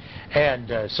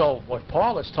 And so what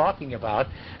Paul is talking about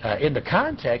in the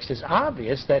context is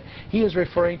obvious that he is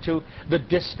referring to the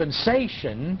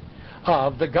dispensation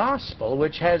of the gospel,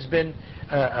 which has been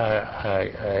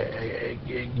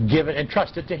given,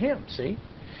 entrusted to him, see?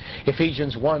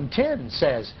 Ephesians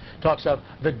 1:10 talks of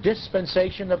the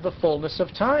dispensation of the fullness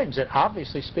of times. It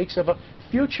obviously speaks of a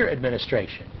future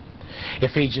administration.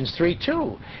 Ephesians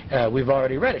 3:2, we've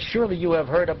already read it. Surely you have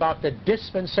heard about the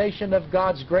dispensation of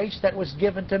God's grace that was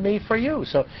given to me for you.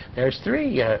 So there's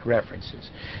three references.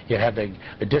 You have the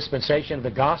dispensation of the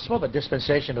gospel, the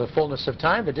dispensation of the fullness of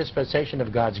time, the dispensation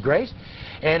of God's grace.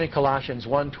 And in Colossians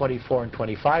 1:24 and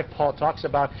 25, Paul talks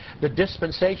about the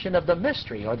dispensation of the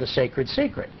mystery, or the sacred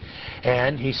secret.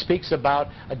 And he speaks about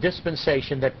a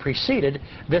dispensation that preceded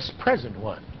this present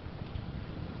one.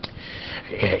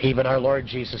 Even our Lord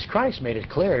Jesus Christ made it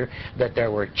clear that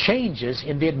there were changes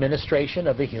in the administration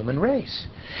of the human race.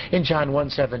 In John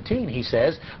 1:17 he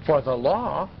says, "For the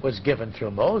law was given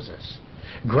through Moses.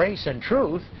 Grace and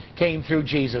truth came through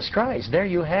Jesus Christ." There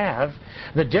you have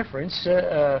the difference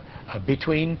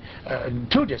between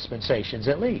two dispensations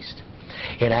at least.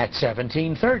 In Acts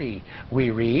 17:30 we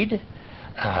read,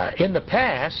 in the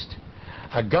past,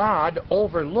 God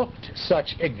overlooked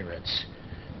such ignorance,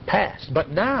 past, but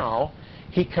now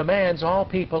he commands all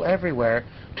people everywhere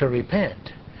to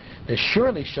repent. This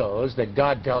surely shows that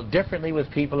God dealt differently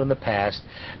with people in the past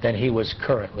than he was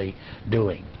currently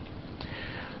doing.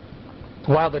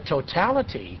 While the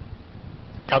totality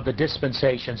of the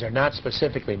dispensations are not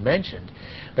specifically mentioned,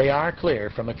 they are clear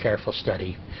from a careful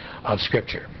study of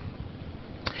Scripture.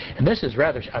 And this is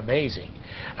rather amazing,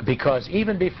 because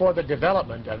even before the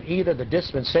development of either the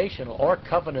dispensational or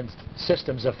covenant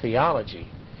systems of theology,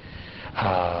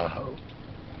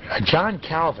 John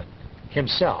Calvin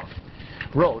himself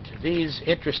wrote these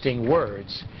interesting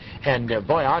words, and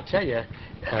boy, I'll tell you,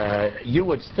 you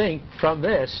would think from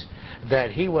this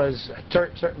that he was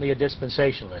certainly a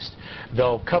dispensationalist,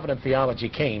 though covenant theology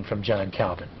came from John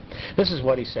Calvin. This is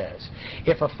what he says: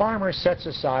 "If a farmer sets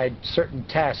aside certain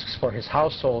tasks for his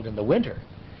household in the winter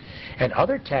and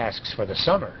other tasks for the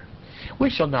summer, we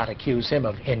shall not accuse him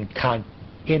of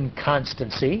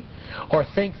inconstancy or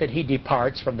think that he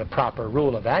departs from the proper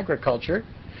rule of agriculture,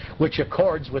 which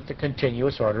accords with the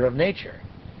continuous order of nature.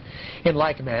 In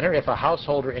like manner, if a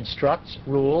householder instructs,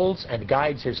 rules, and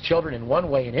guides his children in one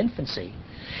way in infancy,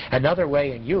 another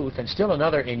way in youth, and still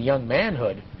another in young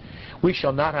manhood, we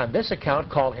shall not on this account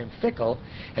call him fickle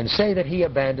and say that he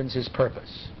abandons his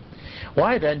purpose.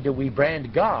 Why then do we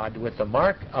brand God with the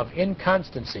mark of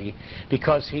inconstancy,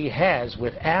 because he has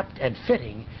with apt and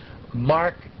fitting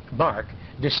mark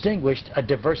distinguished a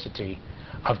diversity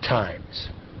of times?"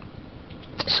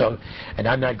 So, and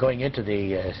I'm not going into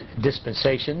the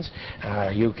dispensations.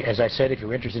 As I said, if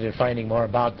you're interested in finding more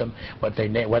about them, what their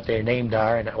named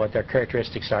are and what their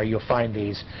characteristics are, you'll find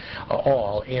these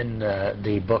all in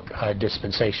the book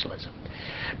Dispensationalism.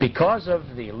 Because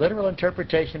of the literal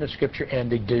interpretation of Scripture and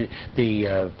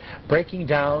the breaking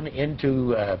down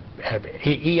into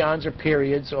eons or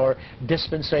periods or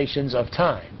dispensations of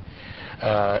time,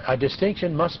 a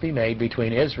distinction must be made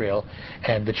between Israel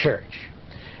and the church.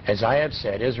 As I have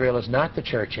said, Israel is not the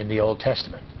church in the Old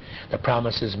Testament. The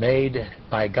promises made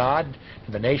by God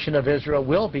to the nation of Israel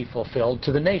will be fulfilled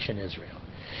to the nation Israel.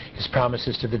 His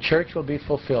promises to the church will be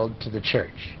fulfilled to the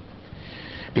church.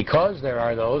 Because there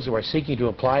are those who are seeking to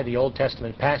apply the Old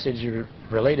Testament passage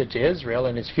related to Israel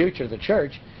and its future to the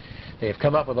church, they have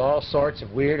come up with all sorts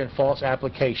of weird and false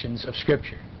applications of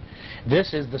Scripture.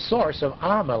 This is the source of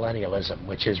amillennialism,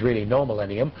 which is really no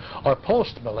millennium, or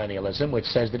post-millennialism, which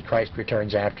says that Christ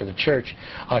returns after the church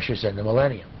ushers in the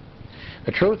millennium.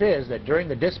 The truth is that during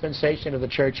the dispensation of the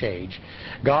church age,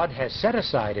 God has set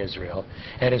aside Israel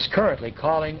and is currently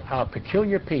calling a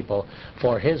peculiar people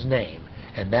for his name,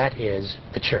 and that is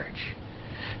the church.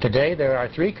 Today there are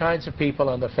three kinds of people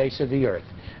on the face of the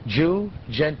earth: Jew,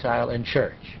 Gentile, and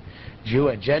church. Jew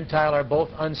and Gentile are both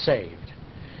unsaved.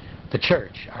 The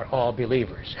church are all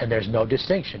believers, and there's no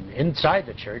distinction inside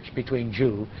the church between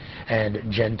Jew and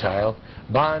Gentile,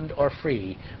 bond or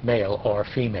free, male or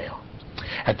female.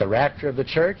 At the rapture of the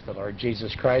church, the Lord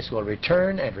Jesus Christ will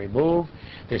return and remove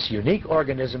this unique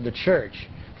organism, the church,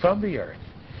 from the earth,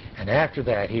 and after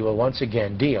that he will once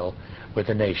again deal with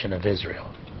the nation of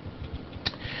Israel.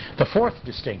 The fourth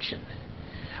distinction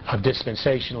of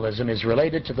dispensationalism is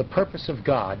related to the purpose of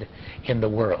God in the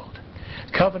world.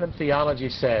 Covenant theology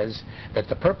says that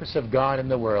the purpose of God in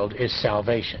the world is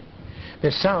salvation.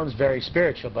 This sounds very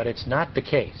spiritual, but it's not the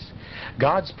case.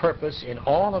 God's purpose in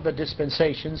all of the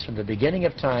dispensations from the beginning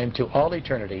of time to all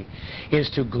eternity is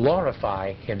to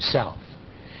glorify Himself.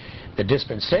 The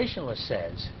dispensationalist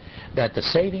says that the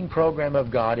saving program of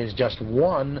God is just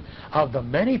one of the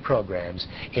many programs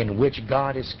in which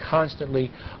God is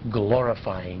constantly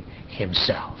glorifying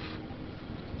Himself.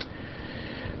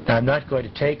 Now, I'm not going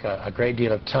to take a great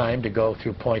deal of time to go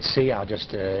through point C. I'll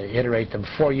just iterate them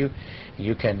for you.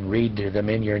 You can read them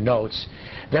in your notes.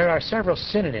 There are several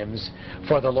synonyms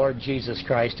for the Lord Jesus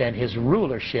Christ and His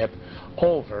rulership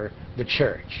over the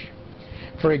church.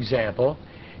 For example,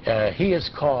 He is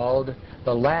called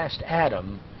the last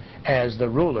Adam as the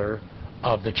ruler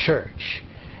of the church.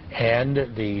 And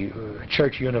the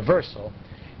church universal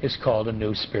is called a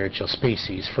new spiritual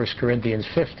species. 1 Corinthians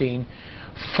 15,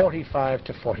 45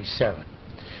 to 47.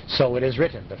 So it is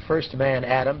written, the first man,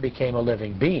 Adam, became a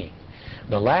living being.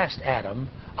 The last Adam,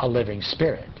 a living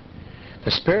spirit.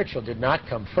 The spiritual did not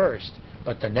come first,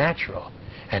 but the natural,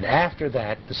 and after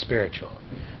that, the spiritual.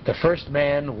 The first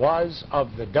man was of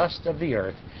the dust of the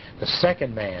earth, the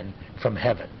second man from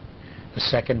heaven. The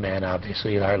second man,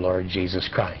 obviously, is our Lord Jesus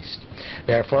Christ.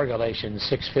 Therefore, Galatians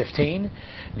 6:15,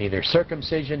 neither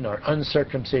circumcision nor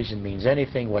uncircumcision means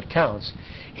anything. What counts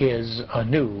is a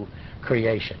new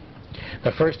creation.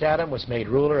 The first Adam was made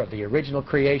ruler of the original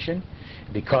creation.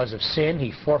 Because of sin,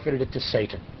 he forfeited it to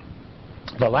Satan.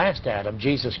 The last Adam,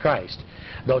 Jesus Christ,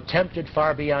 though tempted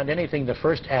far beyond anything the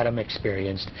first Adam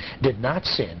experienced, did not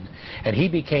sin, and He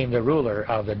became the ruler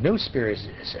of the new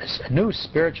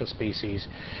spiritual species,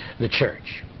 the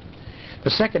church. The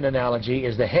second analogy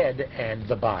is the head and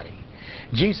the body.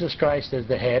 Jesus Christ is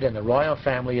the head, and the royal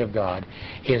family of God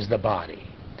is the body.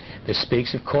 This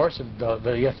speaks, of course, of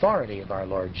the authority of our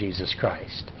Lord Jesus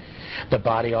Christ. The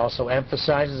body also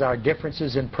emphasizes our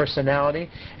differences in personality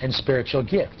and spiritual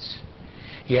gifts.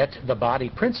 Yet the body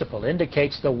principle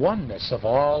indicates the oneness of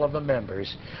all of the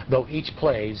members, though each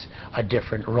plays a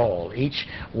different role. Each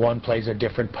one plays a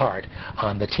different part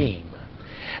on the team.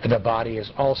 The body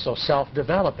is also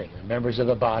self-developing. The members of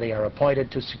the body are appointed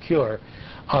to secure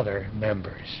other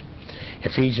members.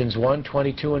 Ephesians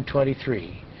 1:22 and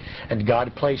 23. And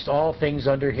God placed all things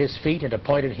under His feet and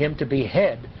appointed Him to be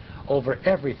head over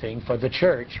everything for the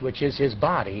church, which is His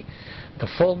body, the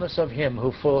fullness of Him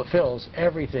who fulfills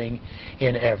everything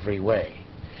in every way.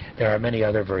 There are many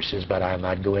other verses, but I'll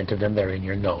not go into them. They're in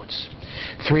your notes.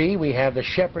 3, we have the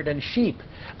shepherd and sheep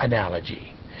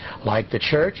analogy. Like the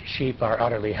church, sheep are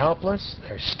utterly helpless.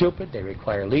 They're stupid. They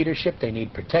require leadership. They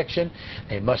need protection.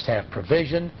 They must have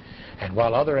provision. And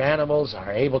while other animals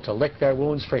are able to lick their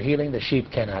wounds for healing, the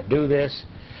sheep cannot do this.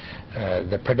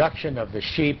 The production of the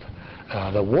sheep,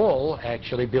 the wool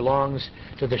actually belongs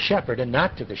to the shepherd and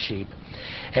not to the sheep.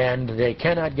 And they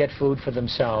cannot get food for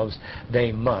themselves.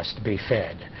 They must be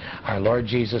fed. Our Lord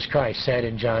Jesus Christ said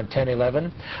in John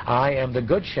 10:11, I am the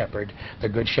good shepherd. The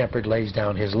good shepherd lays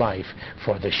down his life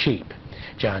for the sheep.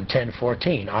 John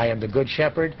 10:14, I am the good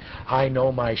shepherd. I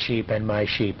know my sheep, and my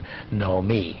sheep know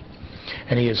me.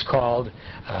 And He is called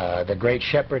the great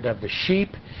shepherd of the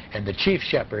sheep and the chief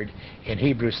shepherd in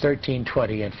Hebrews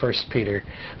 13:20 and 1 Peter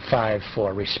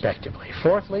 5:4 respectively.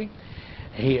 Fourthly,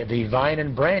 the vine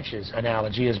and branches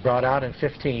analogy is brought out in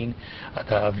 15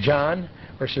 of John,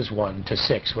 verses 1 to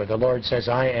 6, where the Lord says,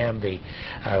 I am the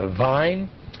vine,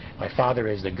 my Father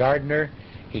is the gardener.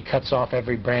 He cuts off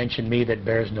every branch in me that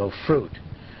bears no fruit,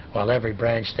 while every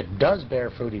branch that does bear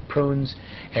fruit He prunes,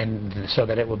 and so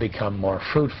that it will become more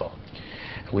fruitful.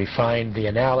 We find the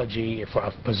analogy of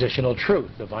positional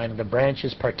truth. The vine and the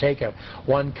branches partake of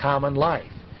one common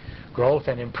life. Growth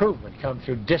and improvement come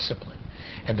through discipline,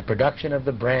 and the production of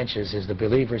the branches is the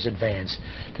believer's advance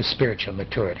to spiritual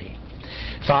maturity.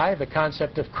 5, the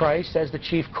concept of Christ as the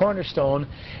chief cornerstone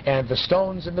and the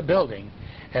stones in the building,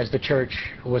 as the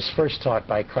church was first taught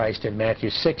by Christ in Matthew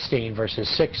 16, verses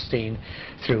 16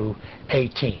 through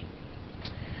 18.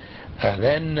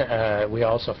 Then we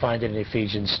also find it in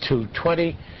Ephesians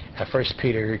 2:20, 1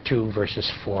 Peter 2, verses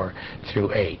 4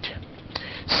 through 8.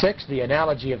 6, the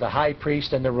analogy of the high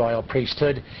priest and the royal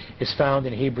priesthood is found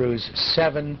in Hebrews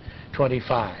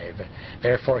 7:25.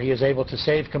 Therefore He is able to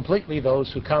save completely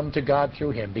those who come to God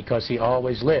through Him, because He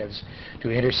always lives to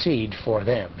intercede for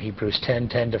them. Hebrews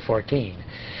 10:10 to 14.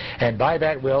 And by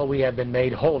that will we have been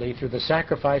made holy through the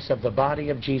sacrifice of the body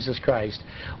of Jesus Christ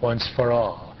once for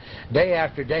all. Day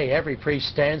after day, every priest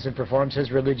stands and performs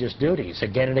his religious duties.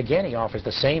 Again and again, he offers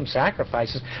the same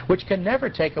sacrifices, which can never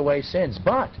take away sins.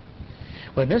 But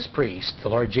when this priest, the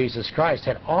Lord Jesus Christ,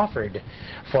 had offered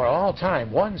for all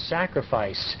time one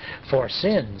sacrifice for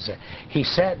sins, He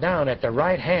sat down at the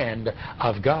right hand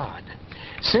of God.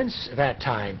 Since that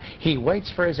time, he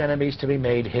waits for his enemies to be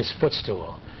made his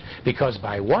footstool, because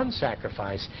by one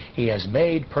sacrifice he has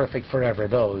made perfect forever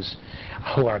those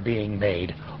who are being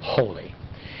made holy.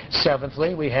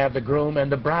 Seventhly, we have the groom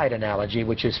and the bride analogy,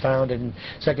 which is found in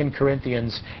 2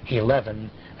 Corinthians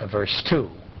 11, verse 2.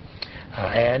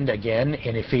 And again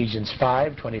in Ephesians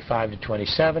 5, 25 to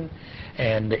 27,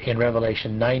 and in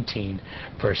Revelation 19,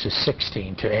 verses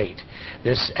 16 to 8.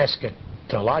 This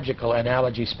eschatological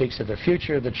analogy speaks of the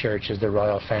future of the church as the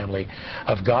royal family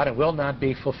of God, and will not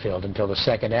be fulfilled until the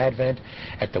second advent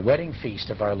at the wedding feast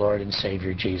of our Lord and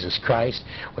Savior Jesus Christ,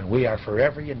 when we are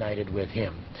forever united with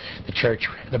him. The church,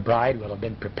 the bride, will have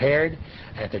been prepared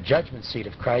at the judgment seat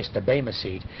of Christ, the Bema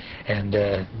seat, and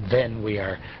then we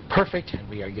are perfect and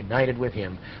we are united with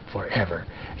him forever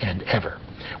and ever.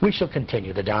 We shall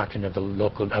continue the doctrine of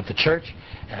the church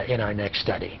in our next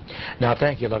study. Now,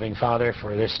 thank you, loving Father,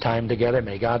 for this time together.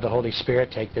 May God the Holy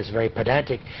Spirit take this very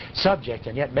pedantic subject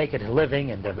and yet make it living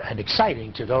and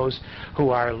exciting to those who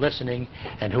are listening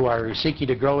and who are seeking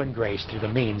to grow in grace through the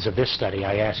means of this study.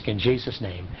 I ask in Jesus'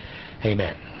 name,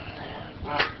 amen.